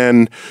 Okay.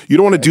 And you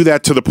don't want to do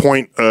that to the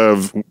point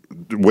of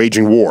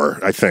waging war,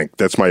 I think.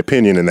 That's my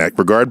opinion in that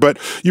regard. But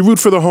you root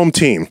for the home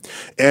team.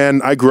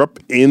 And I grew up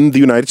in the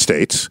United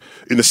States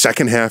in the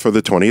second half of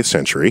the 20th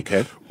century,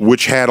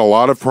 which had a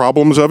lot of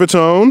problems of its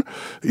own.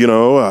 You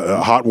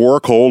know, hot war,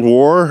 cold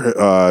war,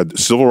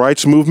 civil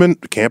rights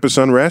movement, campus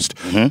unrest.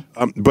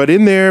 But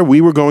in there,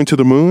 we were going to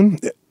the moon.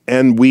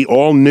 And we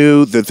all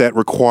knew that that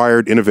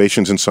required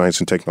innovations in science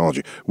and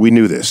technology. We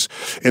knew this.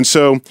 And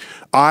so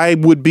I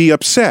would be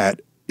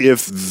upset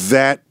if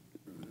that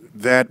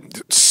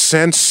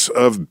sense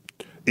of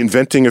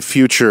inventing a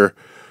future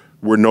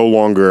were no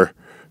longer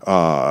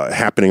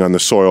happening on the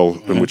soil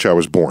in which I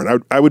was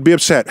born. I would be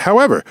upset.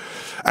 However,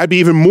 I'd be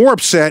even more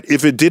upset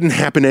if it didn't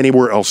happen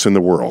anywhere else in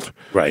the world.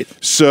 Right.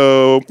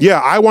 So, yeah,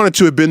 I wanted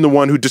to have been the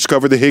one who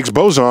discovered the Higgs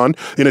boson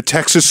in a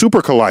Texas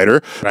super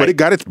collider, but it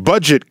got its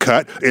budget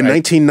cut in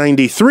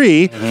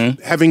 1993,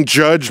 having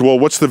judged, well,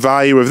 what's the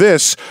value of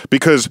this?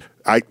 Because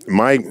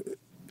my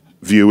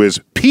view is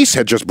peace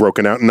had just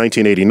broken out in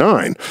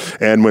 1989.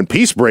 And when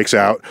peace breaks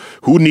out,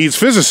 who needs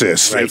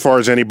physicists as far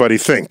as anybody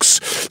thinks?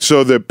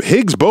 So the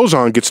Higgs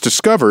boson gets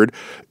discovered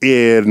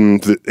in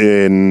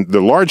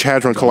the Large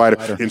Hadron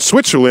Collider in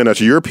Switzerland.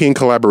 It's a European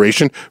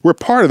collaboration. We're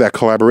part of that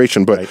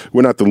collaboration, but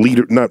we're not the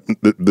leader, not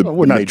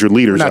the major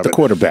leaders. We're not of the it.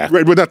 quarterback.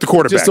 Right, we're not the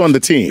quarterback. Just on the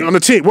team. On the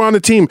team. We're on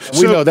the team.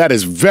 We know that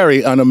is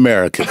very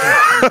un-American.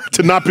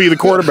 To not be the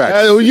quarterback.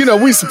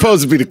 We're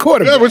supposed to be the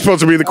quarterback. Yeah, we're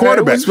supposed to be the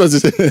quarterback. So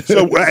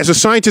as a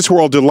scientist, we're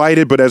all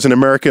delighted, but as an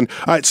American,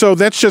 so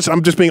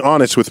I'm just being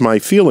honest with my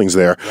feelings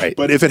there. Right.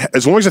 But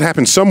as long as it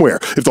happens somewhere,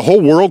 if the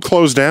whole world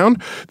closed down,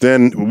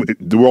 then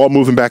we're all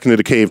moving back into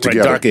the cave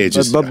together. Dark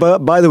ages. But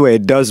by the way,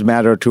 it does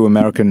matter to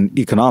American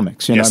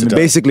economics. Yes, it does.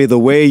 Basically, the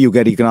way you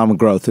get economic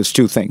growth is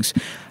two things.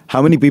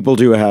 How many people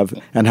do you have,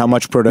 and how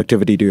much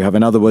productivity do you have?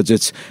 In other words,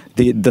 it's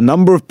the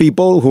number of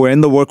people who are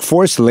in the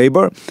workforce,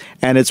 labor,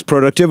 and its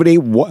productivity.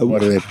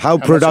 How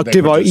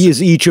productive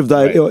is each of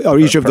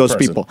those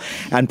people?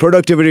 And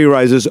productivity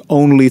rises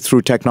only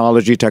through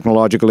technology,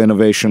 technological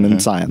innovation,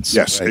 and science.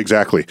 Yes,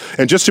 exactly.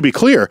 And just to be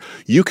clear,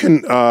 you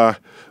can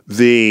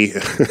this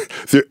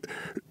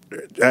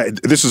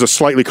is a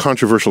slightly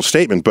controversial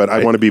statement, but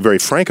I want to be very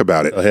frank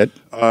about it. Go ahead.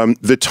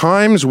 The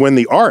times when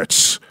the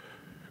arts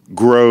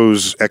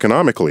grows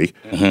economically,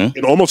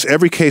 in almost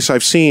every case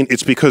I've seen,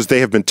 it's because they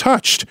have been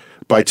touched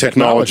by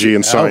technology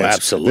and science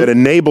absolutely. that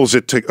enables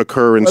it to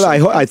occur in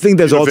some I think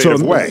there's also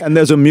way. And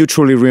there's a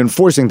mutually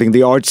reinforcing thing.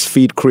 The arts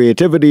feed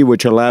creativity,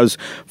 which allows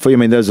for,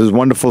 there's these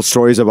wonderful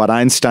stories about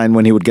Einstein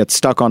when he would get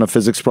stuck on a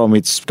physics problem,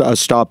 he'd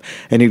stop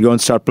and he'd go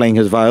and start playing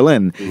his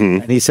violin.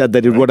 And he said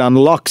that it would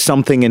unlock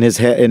something in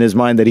his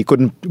mind that he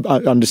couldn't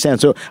understand.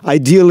 So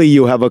ideally,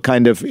 you have a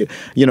kind of,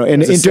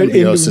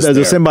 there's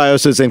a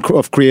symbiosis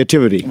of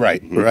creativity.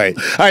 Right. All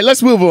right,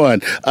 let's move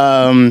on.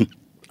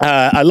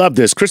 I love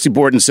this. Christy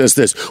Borton says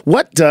this.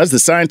 What does the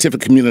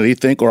scientific community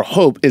think or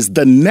hope is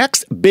the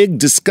next big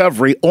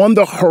discovery on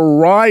the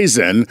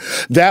horizon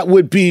that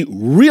would be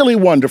really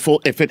wonderful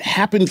if it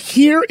happened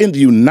here in the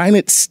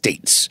United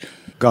States?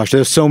 Gosh,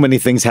 there's so many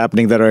things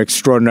happening that are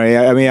extraordinary.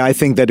 I mean, I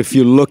think that if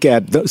you look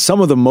at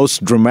some of the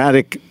most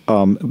dramatic,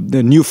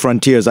 the new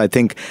frontiers, I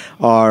think,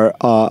 are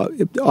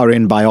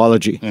in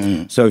biology.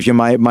 So if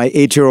my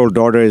 8-year-old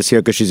daughter is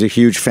here because she's a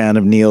huge fan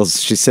of Niels.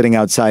 She's sitting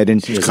outside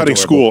and she's cutting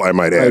school, I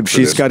might add.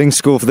 She's cutting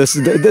school for this.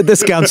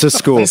 This counts as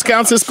school. This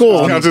counts as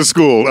school. Counts as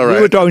school. All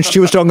right. She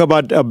was talking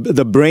about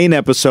the brain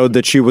episode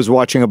that she was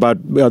watching about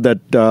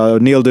that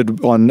Neil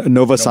did on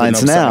Nova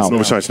Science Now.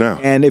 Nova Science Now.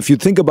 And if you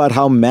think about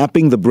how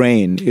mapping the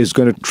brain is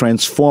going to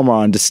transform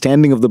our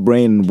understanding of the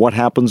brain and what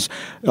happens,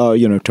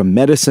 to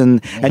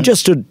medicine and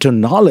just to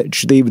knowledge.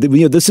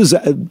 This is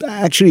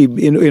actually,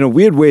 in a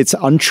weird way, it's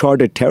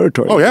uncharted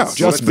territory. Oh yeah, it's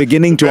just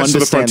beginning to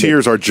understand. The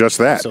frontiers are just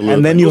that. Absolutely.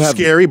 And then you have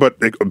scary, but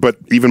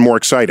even more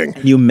exciting.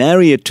 You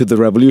marry it to the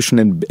revolution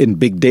in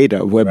big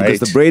data, because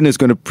the brain is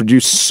going to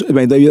produce.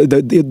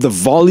 The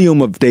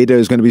volume of data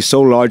is going to be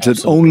so large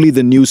that only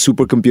the new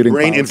supercomputing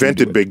brain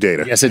invented big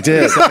data. Yes, it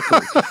did.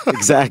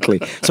 Exactly.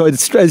 So it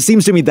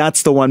seems to me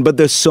that's the one, but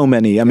there's so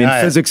many. I mean,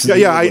 physics. I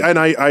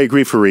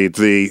agree, Fareed.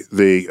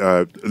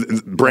 The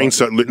brain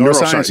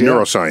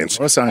neuroscience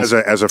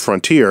as a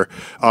frontier.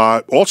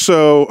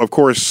 Also, of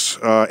course,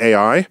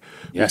 AI,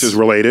 which is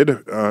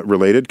related.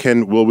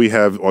 Will we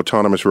have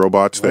autonomous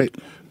robots that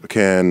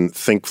can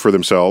think for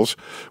themselves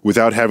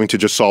without having to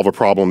just solve a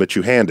problem that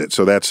you hand it?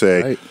 So that's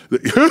they'll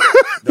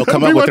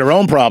come up with their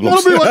own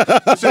problems.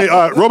 Say,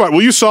 robot,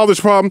 will you solve this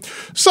problem?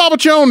 Solve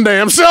it your own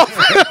damn self.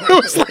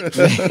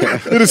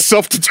 It is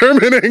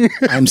self-determining.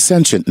 I'm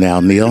sentient now,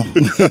 Neil.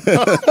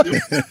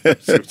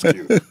 So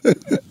cute.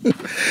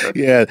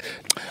 Yeah.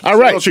 All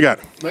right. What else you got?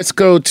 Let's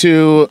go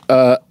to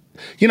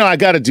I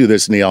got to do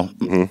this, Neil,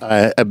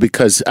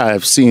 because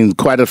I've seen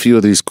quite a few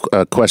of these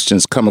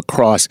questions come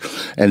across.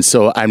 And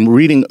so I'm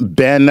reading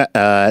Ben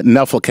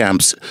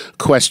Neffelkamp's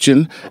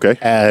question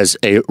as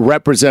a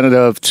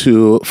representative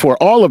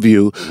for all of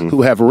you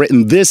who have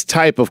written this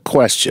type of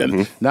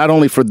question, not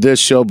only for this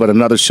show, but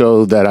another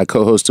show that I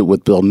co-hosted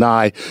with Bill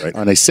Nye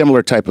on a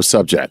similar type of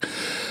subject.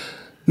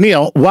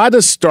 Neil, why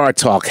does Star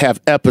Talk have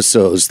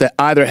episodes that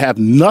either have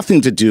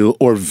nothing to do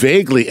or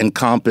vaguely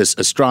encompass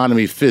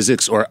astronomy,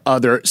 physics, or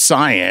other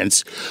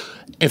science?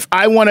 If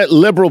I wanted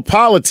liberal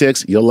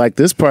politics, you'll like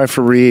this part,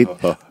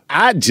 Fareed,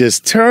 I'd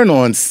just turn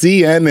on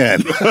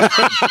CNN.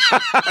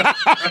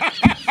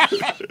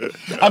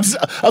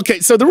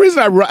 So the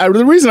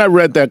reason I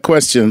read that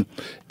question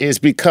is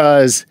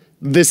because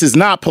this is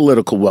not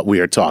political, what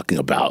we are talking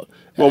about.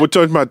 Well, we're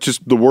talking about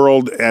just the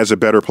world as a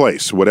better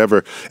place,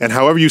 whatever. And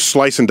however you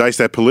slice and dice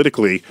that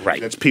politically,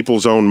 that's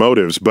people's own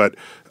motives. But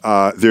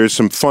there's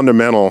some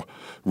fundamental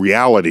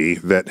reality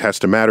that has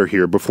to matter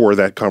here before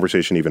that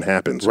conversation even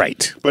happens.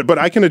 Right. But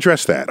I can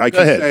address that.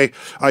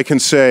 I can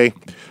say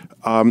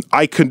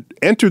I could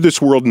enter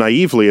this world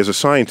naively as a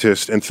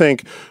scientist and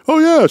think, oh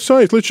yeah,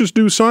 science, let's just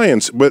do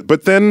science.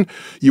 But then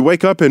you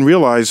wake up and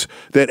realize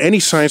that any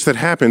science that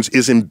happens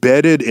is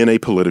embedded in a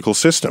political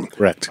system.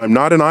 Correct. I'm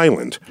not an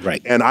island.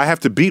 Right. And I have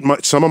to beat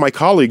some of my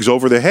colleagues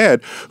over the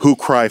head who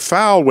cry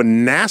foul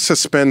when NASA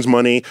spends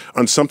money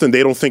on something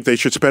they don't think they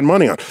should spend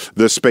money on.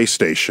 The space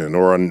station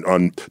or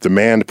on the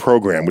manned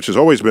program, which has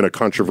always been a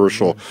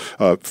controversial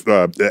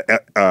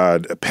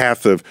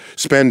path of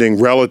spending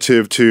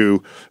relative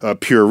to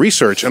pure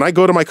research. And I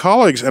go to my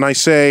colleagues and I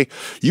say,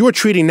 you are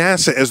treating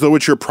NASA as though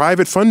it's your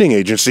private funding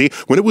agency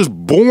when it was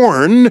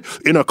born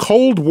in a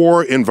Cold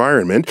War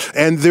environment,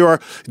 and there are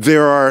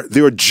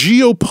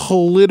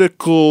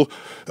geopolitical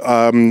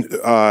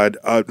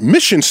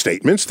mission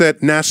statements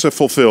that NASA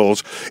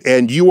fulfills,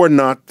 and you are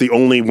not the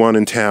only one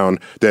in town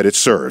that it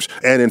serves.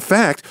 And in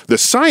fact, the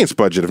science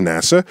budget of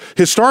NASA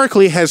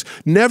historically has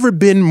never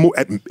been more,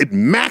 it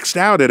maxed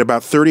out at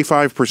about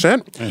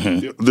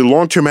 35%. The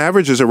long-term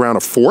average is around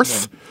a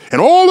fourth. And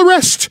all the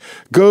rest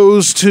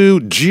goes to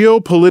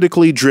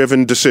geopolitically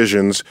driven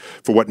decisions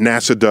for what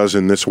NASA does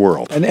in this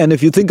world. And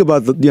if you think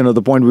about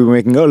the point we were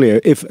making earlier,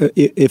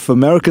 if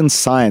American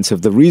science,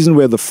 if the reason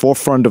we're at the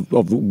forefront of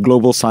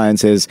global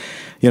science is,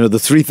 the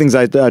three things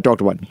I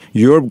talked about.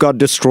 Europe got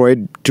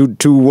destroyed,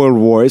 two world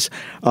wars.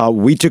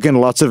 We took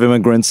in lots of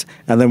immigrants,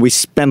 and then we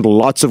spent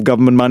lots of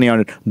government money on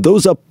it.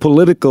 Those are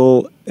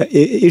political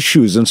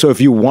issues. And so if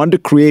you want to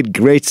create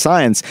great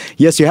science,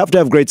 yes, you have to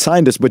have great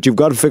scientists, but you've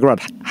got to figure out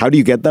how do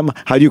you get them?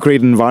 How do you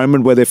create an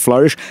environment where they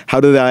flourish?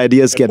 How do the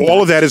ideas get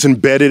all of that is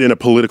embedded in a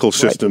political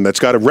system that's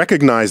got to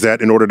recognize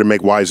that in order to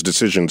make wise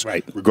decisions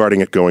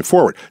regarding it going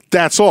forward.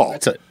 That's all.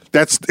 That's it.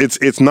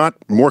 It's not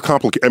more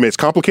complicated. I mean, it's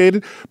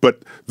complicated,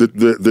 but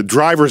the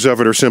drivers of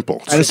it are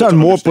simple. And it's not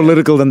more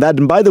political than that.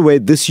 And by the way,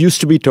 this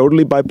used to be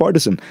totally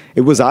bipartisan.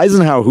 It was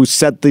Eisenhower who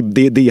set the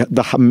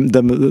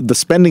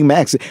spending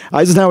max.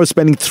 Eisenhower was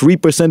spending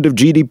 3% of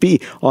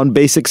GDP on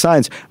basic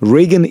science.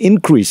 Reagan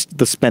increased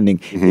the spending.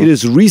 It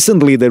is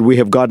recently that we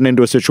have gotten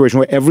into a situation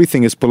where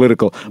everything is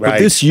political. But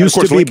this used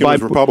to be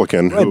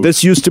Republican.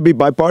 This used to be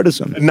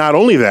bipartisan. Not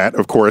only that,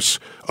 of course,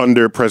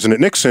 under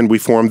President Nixon, we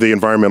formed the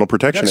Environmental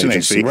Protection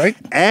Agency.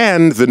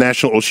 And the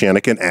National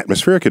Oceanic and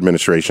Atmospheric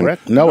Administration.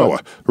 Correct. NOAA.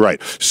 Right.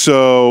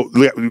 So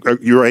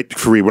you're right,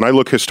 Fareed. When I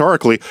look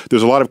historically,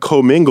 there's a lot of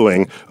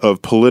commingling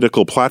of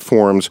political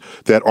platforms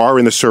that are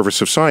in the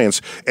service of science.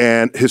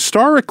 And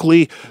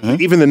historically,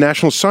 even the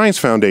National Science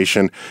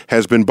Foundation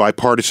has been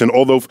bipartisan,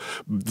 although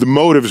the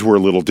motives were a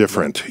little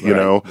different, you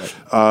know.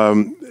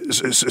 And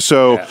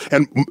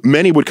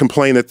many would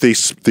complain that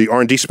the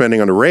R&D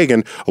spending under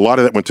Reagan, a lot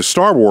of that went to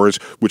Star Wars,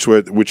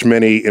 which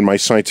many in my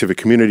scientific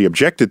community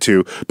objected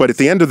to. But at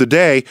the end of the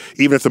day,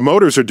 even if the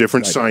motives are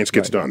different, science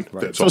gets done.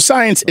 So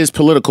science is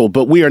political,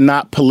 but we are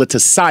not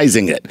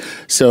politicizing it.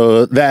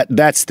 So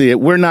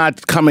we're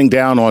not coming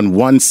down on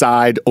one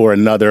side or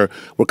another.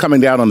 We're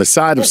coming down on the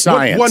side of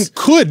science. One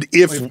could,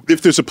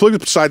 if there's a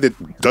political side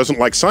that doesn't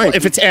like science.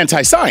 If it's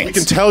anti-science. We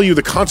can tell you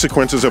the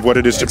consequences of what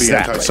it is to be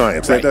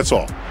anti-science. That's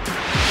all.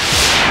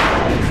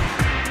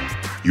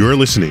 You're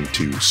listening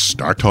to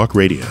Star Talk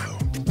Radio.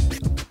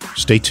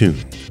 Stay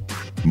tuned.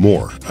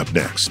 More up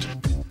next.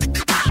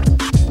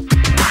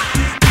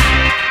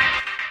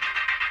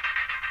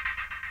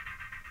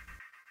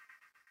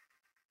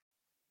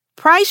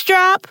 Price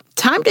drop?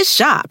 Time to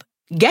shop.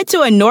 Get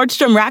to a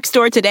Nordstrom Rack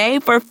store today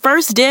for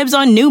first dibs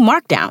on new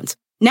markdowns.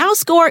 Now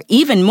score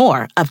even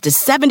more, up to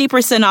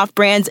 70% off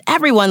brands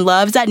everyone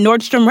loves at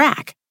Nordstrom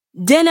Rack.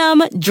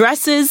 Denim,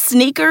 dresses,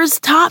 sneakers,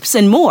 tops,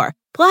 and more.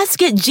 Plus,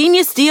 get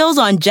genius deals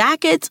on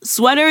jackets,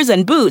 sweaters,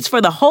 and boots for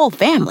the whole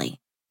family.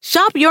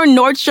 Shop your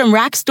Nordstrom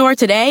Rack store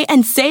today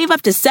and save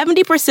up to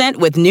 70%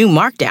 with new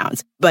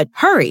markdowns. But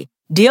hurry,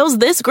 deals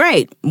this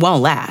great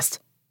won't last.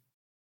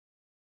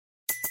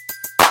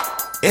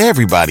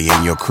 Everybody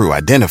in your crew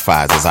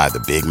identifies as either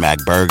Big Mac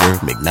Burger,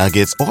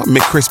 McNuggets, or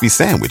McCrispy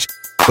Sandwich.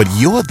 But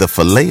you're the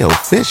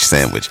Filet-O-Fish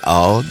Sandwich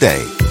all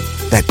day.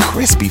 That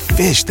crispy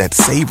fish, that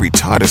savory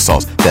tartar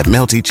sauce, that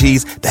melty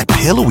cheese, that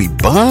pillowy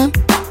bun.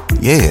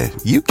 Yeah,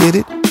 you get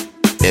it.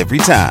 Every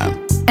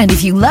time. And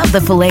if you love the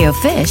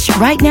Filet-O-Fish,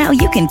 right now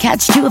you can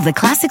catch two of the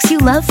classics you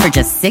love for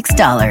just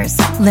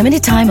 $6.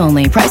 Limited time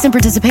only. Price and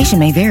participation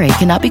may vary.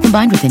 Cannot be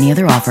combined with any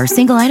other offer.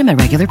 Single item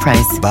at regular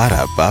price.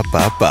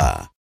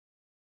 Ba-da-ba-ba-ba.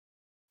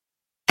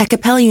 At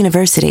Capella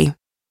University,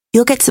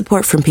 you'll get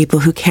support from people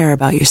who care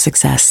about your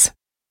success.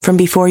 From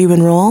before you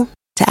enroll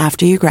to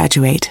after you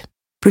graduate,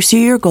 pursue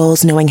your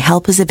goals knowing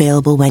help is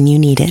available when you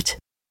need it.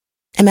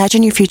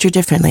 Imagine your future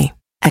differently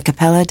at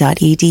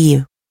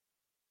capella.edu.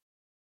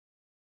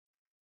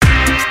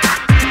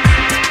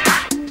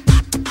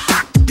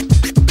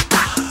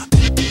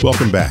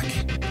 Welcome back.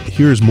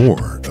 Here's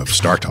more of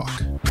Star Talk.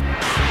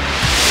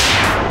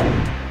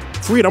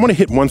 Fareed, I want to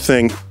hit one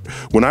thing.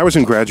 When I was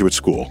in graduate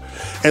school,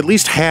 at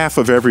least half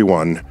of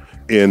everyone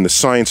in the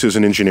sciences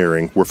and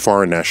engineering were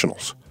foreign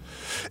nationals.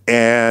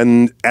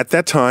 And at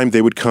that time,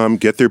 they would come,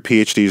 get their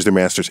PhDs, their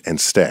masters,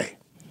 and stay.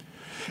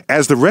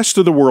 As the rest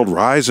of the world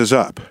rises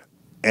up,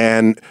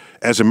 and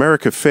as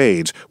America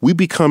fades, we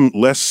become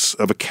less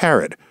of a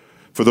carrot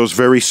for those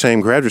very same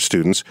graduate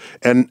students.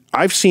 And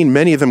I've seen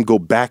many of them go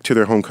back to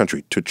their home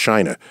country, to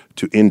China,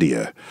 to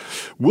India.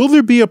 Will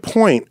there be a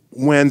point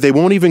when they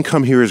won't even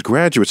come here as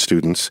graduate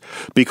students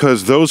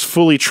because those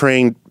fully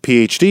trained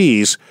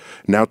PhDs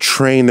now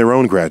train their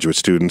own graduate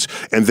students?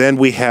 And then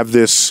we have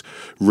this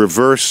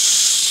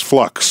reverse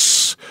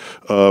flux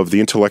of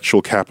the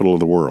intellectual capital of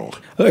the world?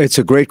 It's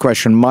a great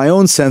question. My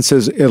own sense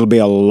is it'll be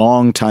a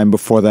long time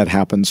before that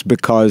happens,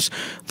 because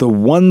the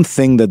one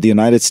thing that the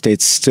United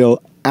States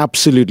still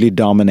absolutely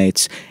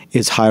dominates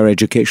is higher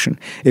education.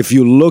 If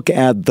you look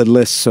at the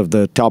lists of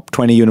the top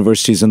 20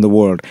 universities in the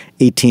world,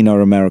 18 are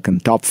American.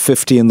 Top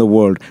 50 in the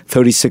world,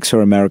 36 are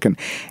American.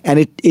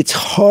 And it's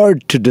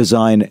hard to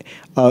design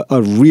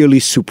a really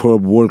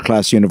superb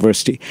world-class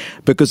university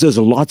because there's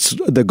lots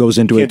that goes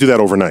into it. You can't do that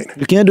overnight.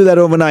 You can't do that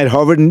overnight.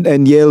 Harvard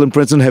and Yale and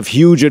Princeton have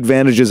huge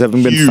advantages,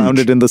 having been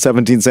founded in the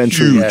 17th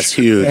century. Huge. Yes,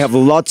 huge. They have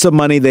lots of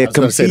money. They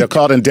compete. They're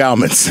called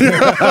endowments. they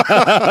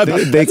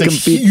That's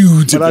compete. A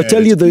huge but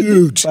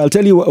I'll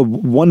tell you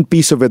one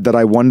piece of it that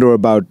I wonder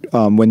about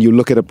when you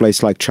look at a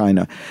place like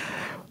China.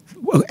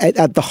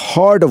 At the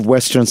heart of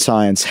Western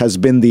science has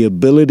been the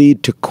ability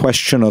to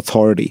question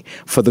authority.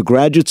 For the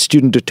graduate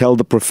student to tell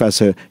the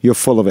professor, "You're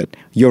full of it.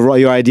 Your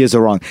ideas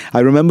are wrong."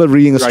 I remember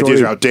reading a story. Your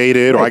ideas are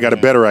outdated, or I got a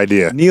better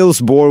idea.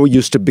 Niels Bohr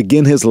used to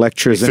begin his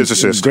lectures.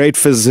 Great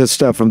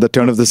physicist from the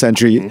turn of the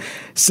century.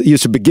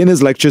 Used to begin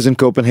his lectures in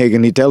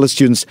Copenhagen. He'd tell his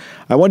students,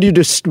 I want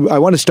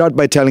to start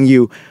by telling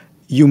you,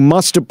 you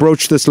must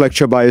approach this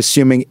lecture by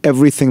assuming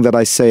everything that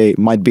I say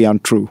might be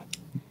untrue.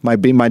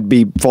 Might be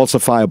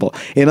falsifiable.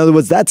 In other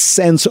words, that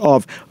sense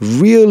of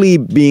really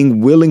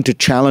being willing to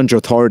challenge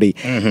authority,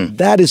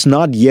 that is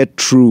not yet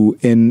true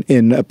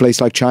in a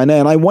place like China.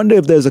 And I wonder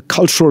if there's a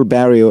cultural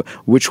barrier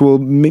which will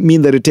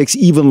mean that it takes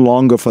even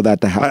longer for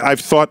that to happen.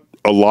 I've thought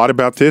a lot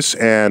about this,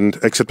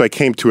 except I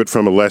came to it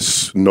from a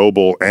less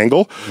noble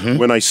angle.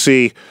 When I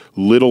see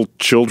little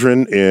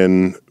children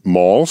in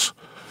malls,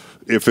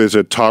 if there's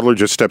a toddler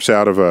just steps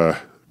out of a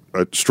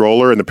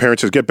stroller and the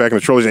parent says, "Get back in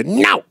the stroller," he says,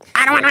 "No,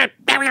 I don't want to."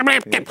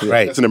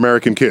 Right. That's an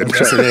American kid.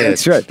 Yes, it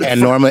is. That's right.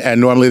 And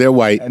normally they're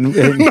white. And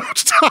No,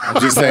 stop.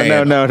 I'm just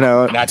saying. No.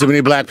 Not too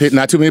many black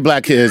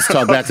kids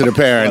talk back to their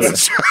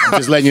parents. I'm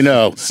just letting you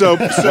know. So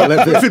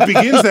if it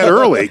begins that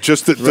early,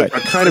 just the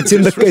kind of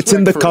it's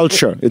in the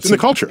culture. It's in the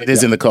culture. It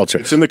is in the culture.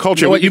 It's in the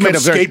culture. You know what, you made a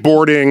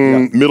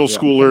skateboarding, middle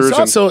schoolers.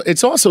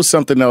 It's also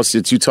something else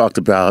that you talked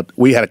about.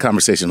 We had a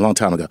conversation a long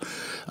time ago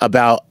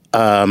about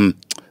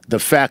the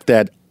fact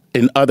that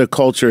in other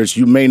cultures,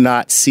 you may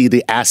not see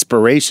the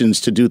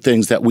aspirations to do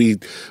things that we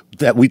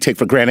take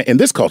for granted in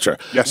this culture.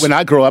 Yes. When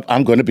I grow up,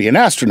 I'm going to be an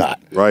astronaut.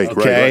 Right.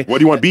 Okay. What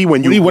do you want to be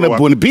when you grow up? What do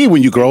you want to be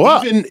when you grow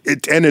up?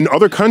 And in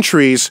other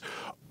countries,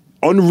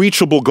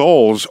 unreachable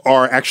goals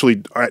are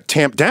actually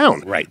tamped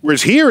down. Right.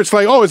 Whereas here, it's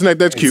like, oh, isn't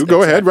that's cute?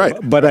 Go ahead. Right.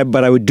 But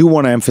I do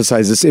want to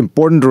emphasize, it's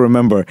important to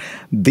remember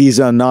these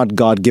are not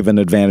God-given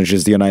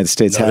advantages the United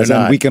States has,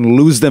 and we can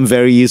lose them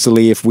very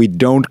easily if we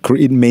don't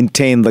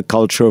maintain the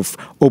culture of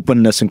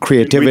openness and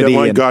creativity.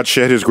 And God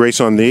shed His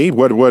grace on thee.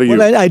 What are you?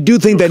 Well, I do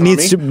think there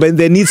needs to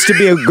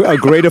be a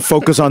greater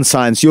focus on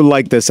science. You'll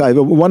like this.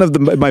 One of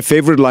my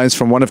favorite lines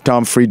from one of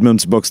Tom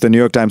Friedman's books, the New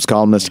York Times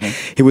columnist.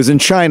 He was in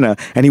China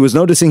and he was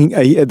noticing.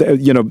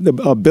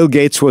 Bill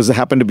Gates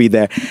happened to be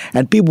there,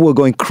 and people were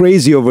going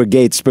crazy over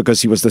Gates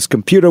because he was this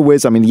computer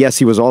whiz. I mean, yes,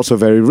 he was also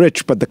very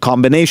rich, but the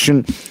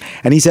combination.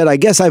 And he said, "I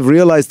guess I've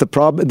realized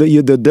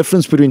the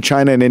difference between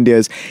China and India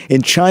is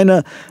in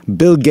China,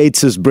 Bill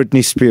Gates is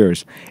Britney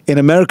Spears. In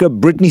America,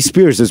 Britney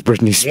Spears is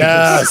Britney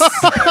Spears."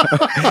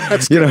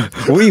 Yes.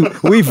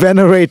 we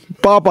venerate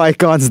pop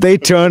icons. They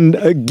turn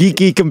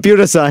geeky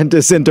computer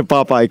scientists into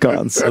pop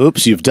icons.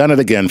 Oops, you've done it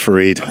again,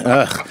 Fareed.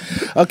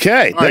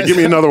 Okay. All right, give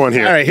me another one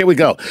here. All right, here we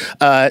go.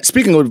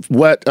 Speaking of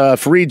what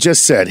Fareed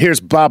just said, here's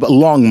Bob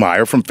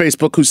Longmire from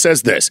Facebook who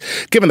says this.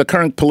 Given the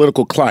current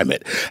political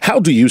climate, how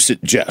do you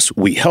suggest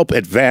we help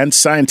advance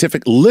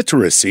scientific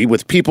literacy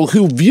with people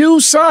who view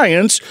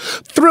science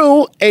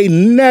through a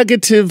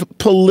negative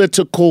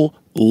political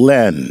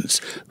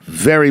lens?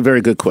 Very,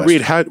 very good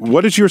question. Reed,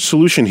 what is your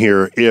solution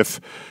here if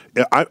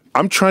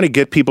I'm trying to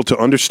get people to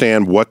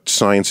understand what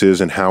science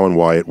is and how and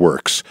why it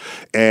works,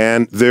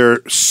 and they're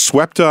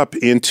swept up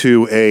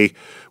into a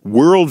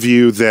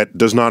worldview that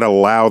does not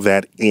allow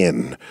that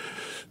in?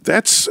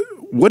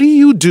 What do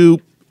you do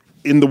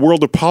in the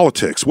world of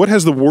politics? What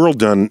has the world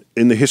done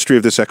in the history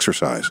of this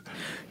exercise?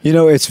 You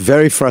know, it's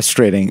very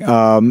frustrating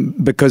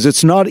because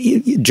it's not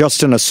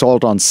just an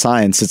assault on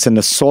science. It's an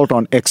assault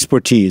on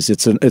expertise.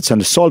 It's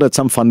an assault at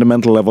some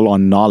fundamental level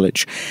on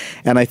knowledge.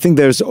 And I think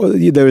there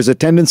is a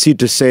tendency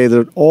to say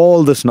that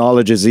all this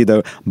knowledge is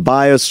either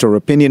biased or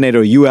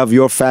opinionated, or you have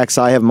your facts,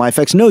 I have my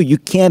facts. No, you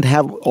can't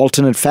have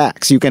alternate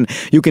facts. You can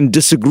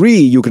disagree.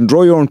 You can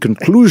draw your own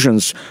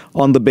conclusions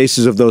on the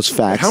basis of those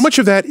facts. How much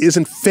of that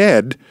isn't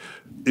fed?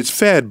 It's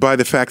fed by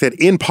the fact that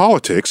in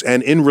politics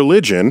and in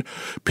religion,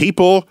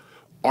 people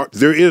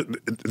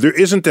there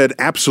isn't that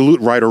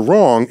absolute right or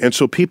wrong, and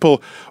so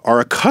people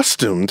are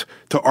accustomed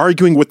to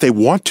arguing what they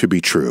want to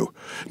be true.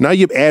 Now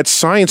you add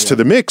science to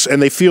the mix,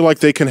 and they feel like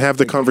they can have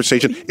the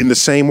conversation in the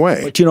same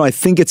way. But, I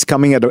think it's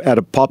coming at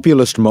a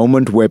populist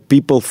moment where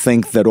people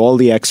think that all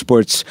the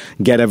experts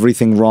get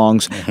everything wrong.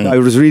 Mm-hmm. I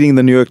was reading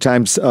the New York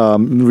Times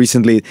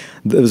recently.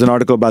 There was an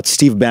article about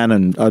Steve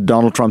Bannon,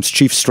 Donald Trump's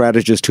chief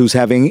strategist, who's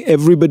having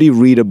everybody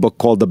read a book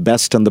called The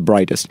Best and the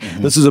Brightest.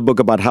 Mm-hmm. This is a book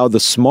about how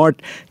the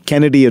smart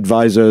Kennedy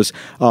advisors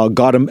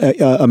got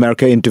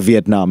America into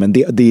Vietnam. And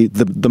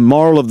the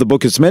moral of the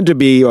book is meant to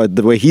be, or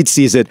the way he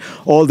sees it,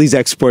 all these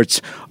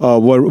experts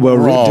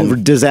were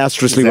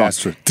disastrously wrong.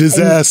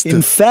 Disaster.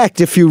 In fact,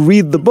 if you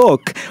read the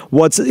book,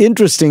 what's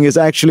interesting is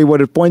actually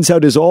what it points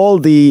out is all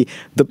the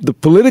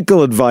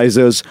political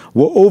advisors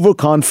were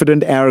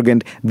overconfident,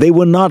 arrogant. They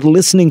were not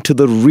listening to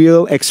the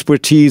real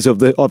expertise of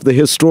the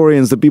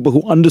historians, the people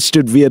who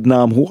understood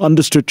Vietnam, who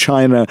understood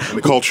China,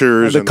 the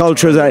cultures.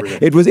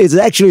 It's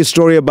actually a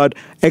story about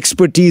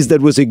expertise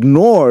that was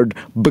ignored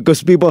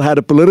because people had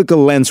a political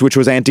lens, which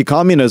was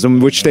anti-communism,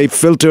 which they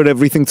filtered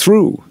everything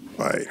through.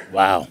 Right.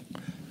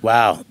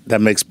 Wow,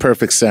 that makes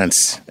perfect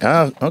sense.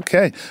 Oh,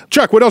 okay.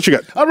 Chuck, what else you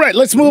got? All right,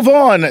 let's move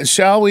on,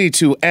 shall we,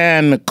 to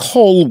Ann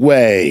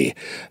Colway.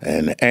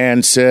 And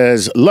Ann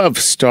says, Love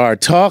Star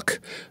Talk.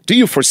 Do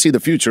you foresee the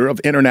future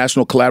of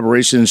international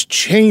collaborations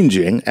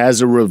changing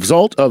as a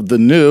result of the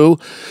new,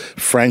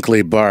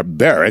 frankly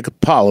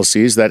barbaric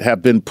policies that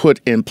have been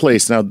put in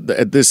place? Now,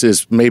 this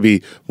is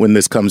maybe when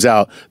this comes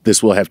out,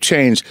 this will have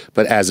changed.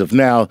 But as of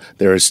now,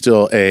 there is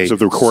still as of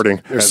this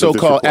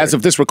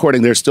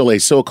recording, there's still a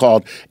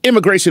so-called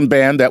immigration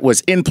ban that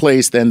was in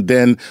place. And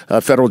then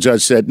a federal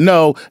judge said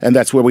no. And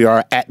that's where we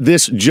are at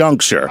this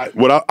juncture.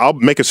 I'll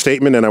make a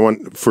statement and I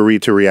want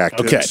Fareed to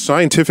react. Okay.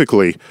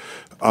 Scientifically,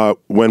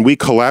 when we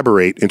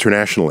collaborate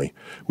internationally,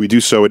 we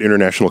do so at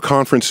international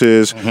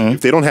conferences. Mm-hmm.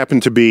 If they don't happen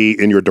to be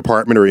in your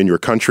department or in your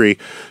country,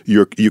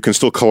 you can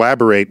still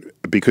collaborate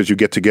because you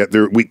get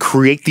together. We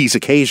create these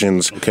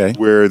occasions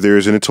where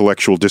there's an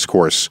intellectual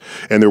discourse,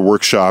 and there are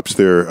workshops,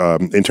 there are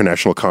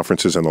international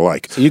conferences and the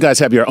like. So you guys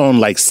have your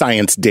own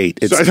science date.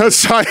 It's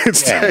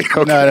science date. Okay.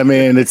 You know what I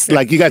mean? It's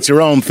like you got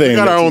your own thing. We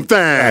got our own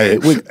thing.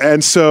 Right.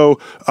 And so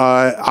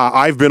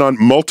I've been on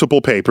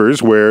multiple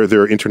papers where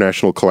there are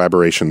international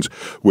collaborations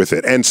with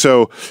it. And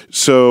so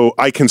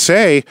I can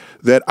say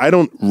that I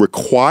don't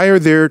require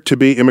there to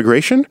be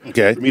immigration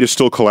for me to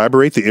still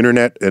collaborate. The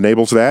internet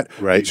enables that.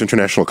 Right. These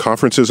international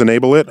conferences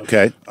enable it.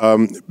 Okay.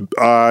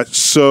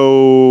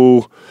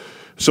 So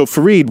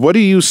Fareed, what do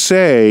you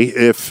say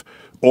if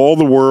all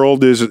the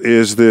world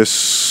is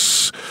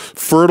this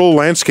fertile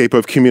landscape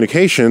of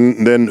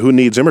communication? Then who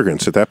needs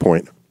immigrants at that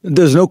point?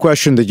 There's no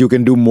question that you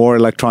can do more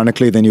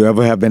electronically than you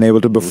ever have been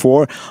able to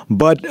before.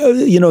 But,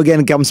 again,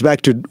 it comes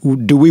back to,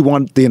 do we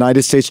want the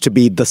United States to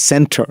be the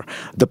center,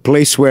 the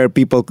place where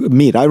people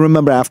meet? I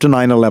remember after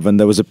 9/11,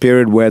 there was a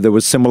period where there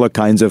was similar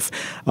kinds of,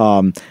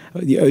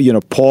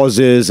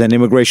 pauses and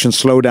immigration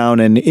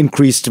slowdown and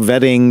increased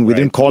vetting. We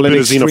didn't call it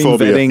extreme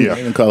vetting. Yeah.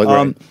 Didn't call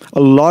it a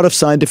lot of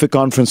scientific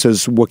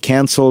conferences were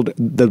canceled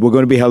that were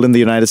going to be held in the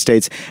United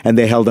States, and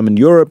they held them in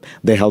Europe,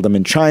 they held them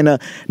in China.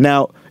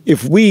 Now,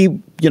 if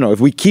we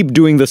keep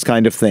doing this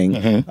kind of thing,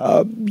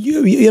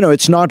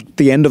 it's not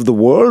the end of the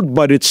world,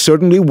 but it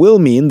certainly will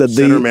mean that the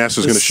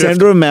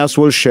center of mass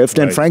will shift.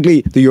 Right. And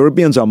frankly, the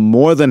Europeans are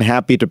more than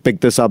happy to pick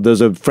this up.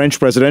 There's a French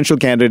presidential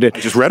candidate. I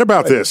just read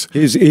about this.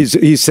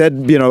 He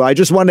said, I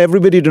just want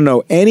everybody to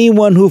know,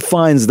 anyone who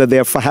finds that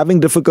they're having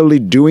difficulty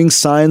doing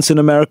science in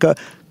America,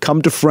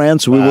 come to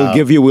France.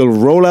 We'll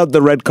roll out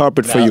the red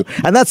carpet for you.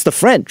 And that's the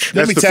French.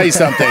 Let me tell you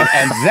something.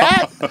 And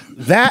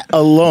that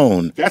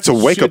alone, that's a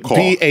wake-up call.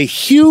 Be a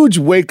huge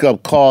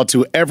wake-up call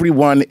to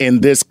everyone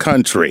in this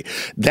country.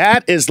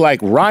 That is like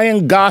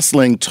Ryan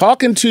Gosling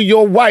talking to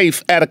your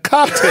wife at a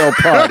cocktail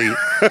party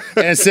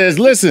and says,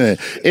 listen,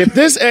 if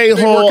this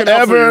a-hole working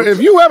out for ever, you.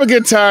 if you ever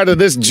get tired of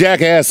this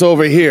jackass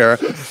over here,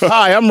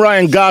 hi, I'm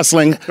Ryan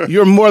Gosling.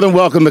 You're more than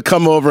welcome to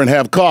come over and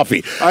have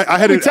coffee.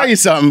 Let me tell you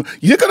something.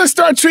 You're going to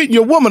start treating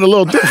your woman a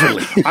little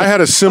differently. I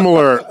had a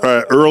similar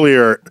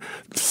earlier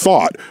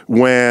thought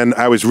when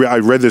I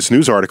read this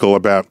news article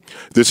about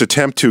this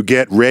attempt to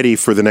get ready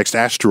for the next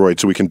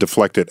asteroid so we can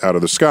deflect it out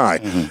of the sky.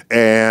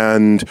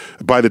 And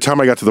by the time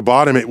I got to the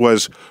bottom, it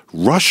was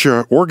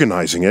Russia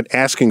organizing it,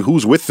 asking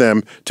who's with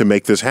them to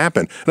make this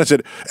happen.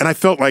 And I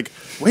felt like,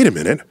 wait a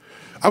minute.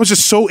 I was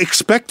just so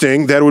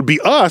expecting that it would be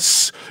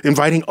us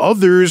inviting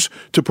others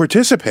to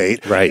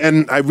participate. Right.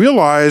 And I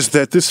realized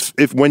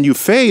that when you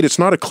fade, it's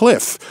not a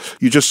cliff.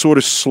 You just sort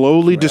of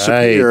slowly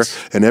disappear,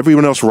 and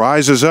everyone else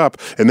rises up,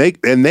 and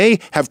they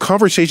have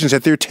conversations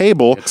at their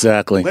table.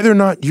 Exactly. Whether or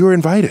not you're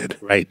invited.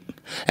 Right.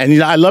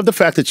 And I love the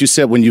fact that you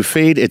said when you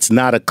fade, it's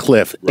not a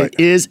cliff. Right. It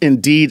is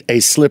indeed a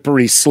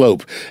slippery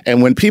slope.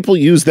 And when people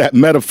use that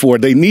metaphor,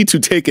 they need to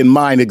take in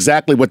mind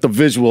exactly what the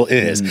visual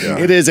is.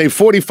 It is a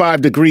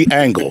 45-degree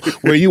angle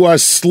where you are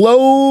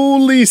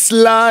slowly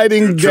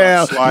sliding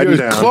down.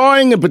 You're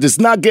clawing it, but it's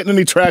not getting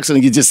any traction,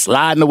 and you're just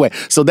sliding away.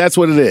 So that's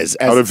what it is.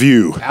 Out of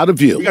view. Out of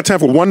view. We got time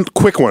for one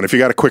quick one, if you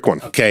got a quick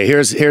one. Okay,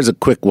 here's a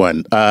quick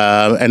one,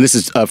 and this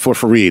is for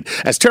Fareed.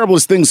 As terrible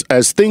as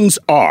things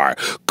are,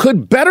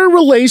 could better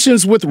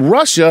relations with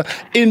Russia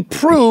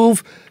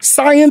improve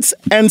science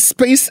and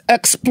space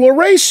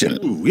exploration?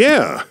 Ooh,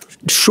 yeah.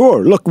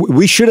 Sure. Look,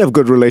 we should have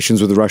good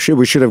relations with Russia.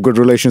 We should have good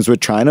relations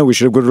with China. We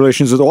should have good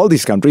relations with all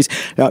these countries.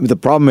 The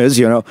problem is,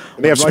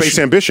 they have space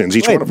ambitions,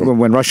 each one of them.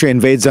 When Russia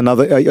invades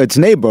its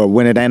neighbor,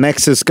 when it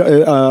annexes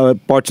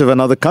parts of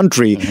another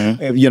country,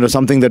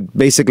 something that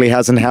basically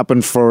hasn't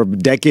happened for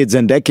decades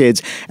and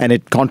decades, and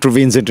it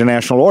contravenes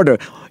international order,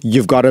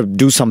 you've got to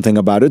do something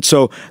about it.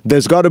 So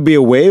there's got to be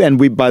a way, and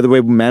we, by the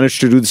way,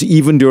 managed to do this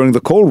even during the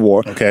Cold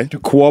War, to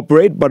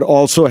cooperate, but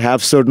also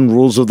have certain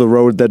rules of the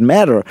road that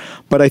matter.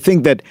 But I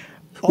think that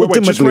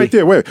Wait, just right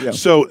there. Wait. Yeah.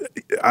 So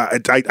I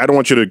don't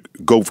want you to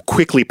go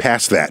quickly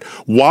past that.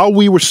 While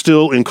we were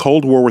still in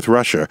Cold War with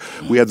Russia,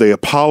 we had the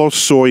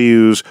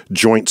Apollo-Soyuz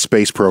joint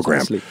space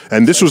program.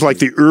 And this was like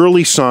the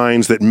early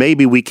signs that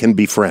maybe we can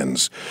be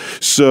friends.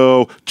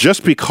 So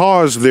just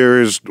because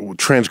there's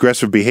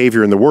transgressive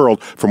behavior in the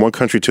world from one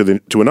country to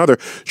another,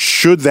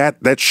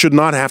 that should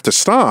not have to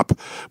stop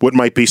what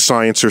might be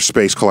science or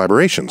space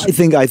collaborations.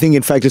 I think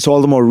in fact it's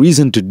all the more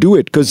reason to do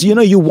it, because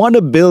you want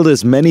to build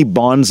as many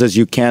bonds as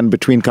you can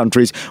between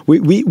countries.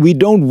 We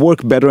don't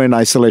work better in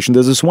isolation.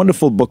 There's this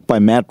wonderful book by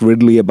Matt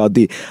Ridley about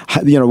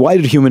why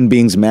did human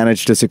beings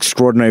manage this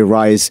extraordinary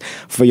rise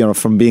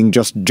from being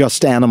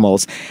just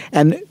animals.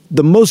 And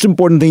the most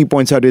important thing he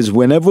points out is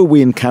whenever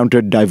we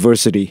encountered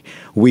diversity,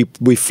 we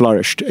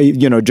flourished,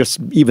 just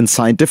even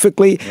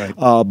scientifically.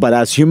 Right. But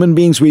as human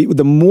beings,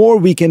 the more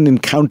we can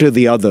encounter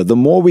the other, the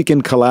more we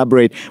can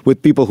collaborate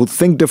with people who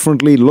think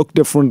differently, look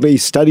differently,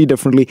 study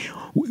differently,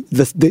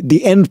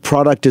 the end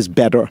product is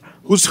better.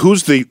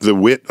 Who's the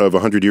wit of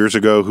 100 years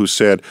ago who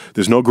said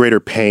there's no greater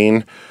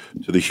pain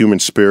to the human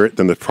spirit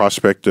than the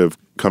prospect of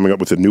coming up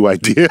with a new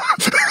idea?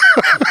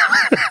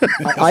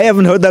 I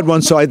haven't heard that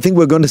one, so I think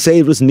we're going to say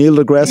it was Neil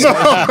deGrasse.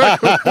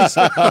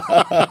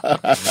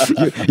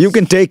 You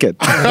can take it.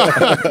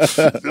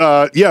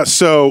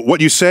 So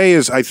what you say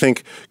is, I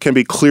think, can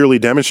be clearly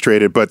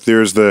demonstrated, but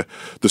there's the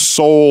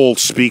soul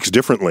speaks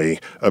differently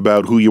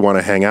about who you want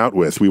to hang out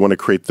with. We want to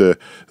create the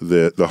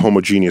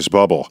homogeneous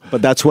bubble.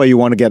 But that's why you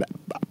want to get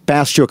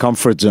past your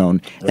comfort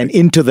zone and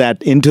into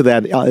that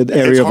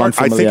area of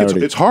unfamiliarity. I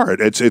think it's hard.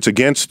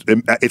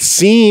 It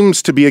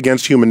seems to be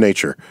against human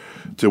nature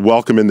to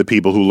welcome in the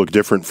people who look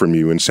different from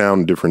you and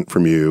sound different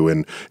from you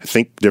and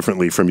think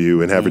differently from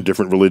you and have a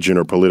different religion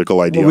or political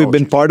ideology. Well, we've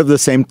been part of the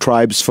same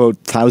tribes for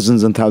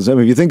thousands and thousands. I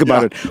mean, if you think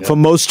about it, for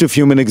most of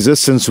human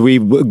existence, we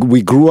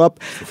grew up,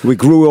 we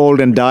grew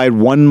old and died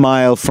 1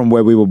 mile from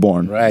where we were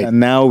born. Right. And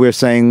now we're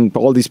saying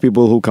all these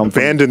people who come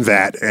abandon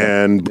that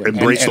and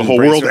embrace the whole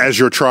world as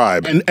your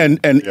tribe.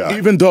 And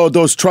even though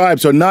those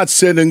tribes are not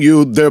sending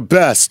you their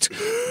best,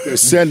 they're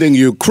sending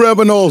you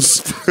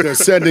criminals, they're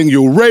sending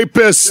you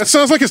rapists. That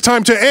sounds like it's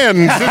time to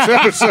end this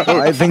episode.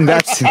 I think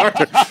that's...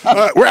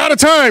 we're out of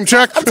time,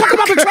 Chuck. I'm talking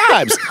about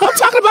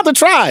the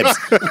tribes.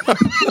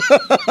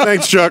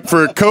 Thanks, Chuck,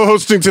 for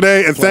co-hosting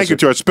today, and thank you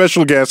to our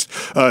special guest,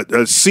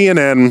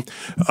 CNN.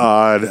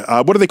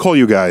 What do they call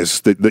you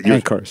guys?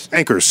 Anchors.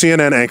 Anchors.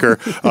 CNN anchor,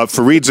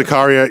 Fareed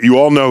Zakaria. You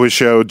all know his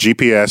show,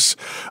 GPS,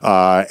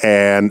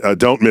 and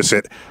don't miss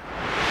it.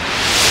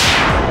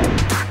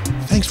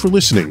 Thanks for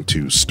listening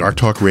to Star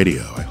Talk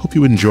Radio. I hope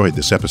you enjoyed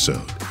this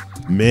episode.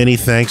 Many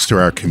thanks to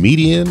our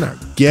comedian, our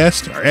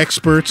guest, our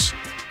experts,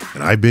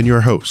 and I've been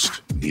your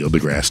host, Neil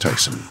deGrasse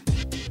Tyson.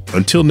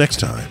 Until next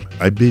time,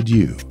 I bid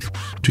you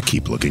to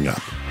keep looking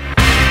up.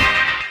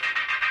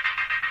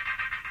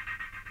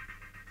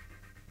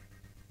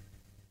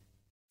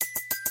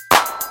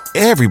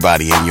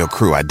 Everybody in your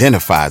crew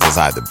identifies as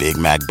either Big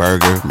Mac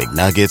Burger,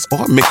 McNuggets,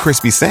 or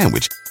McCrispy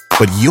Sandwich.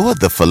 But you're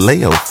the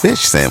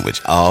Filet-O-Fish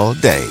Sandwich all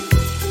day.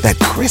 that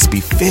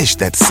crispy fish,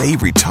 that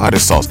savory tartar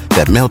sauce,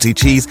 that melty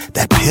cheese,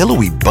 that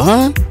pillowy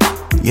bun.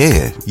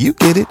 Yeah, you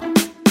get it.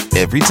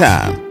 Every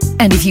time.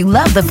 And if you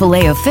love the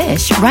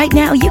Filet-O-Fish, right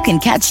now you can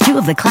catch two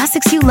of the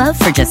classics you love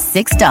for just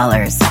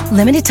 $6.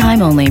 Limited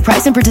time only.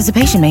 Price and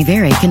participation may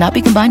vary. Cannot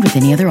be combined with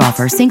any other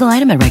offer. Single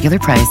item at regular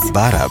price.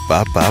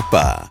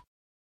 Ba-da-ba-ba-ba.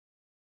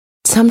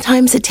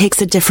 Sometimes it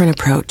takes a different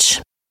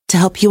approach to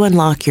help you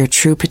unlock your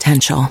true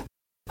potential.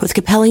 With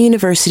Capella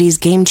University's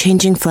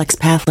game-changing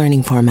FlexPath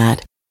learning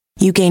format,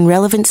 you gain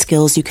relevant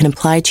skills you can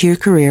apply to your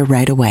career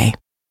right away.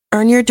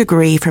 Earn your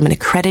degree from an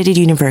accredited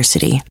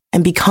university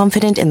and be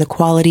confident in the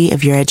quality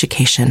of your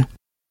education.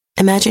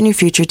 Imagine your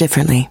future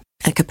differently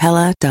at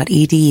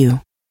capella.edu.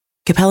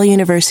 Capella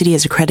University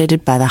is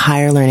accredited by the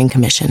Higher Learning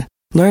Commission.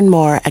 Learn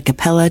more at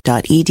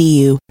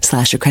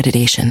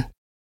capella.edu/accreditation.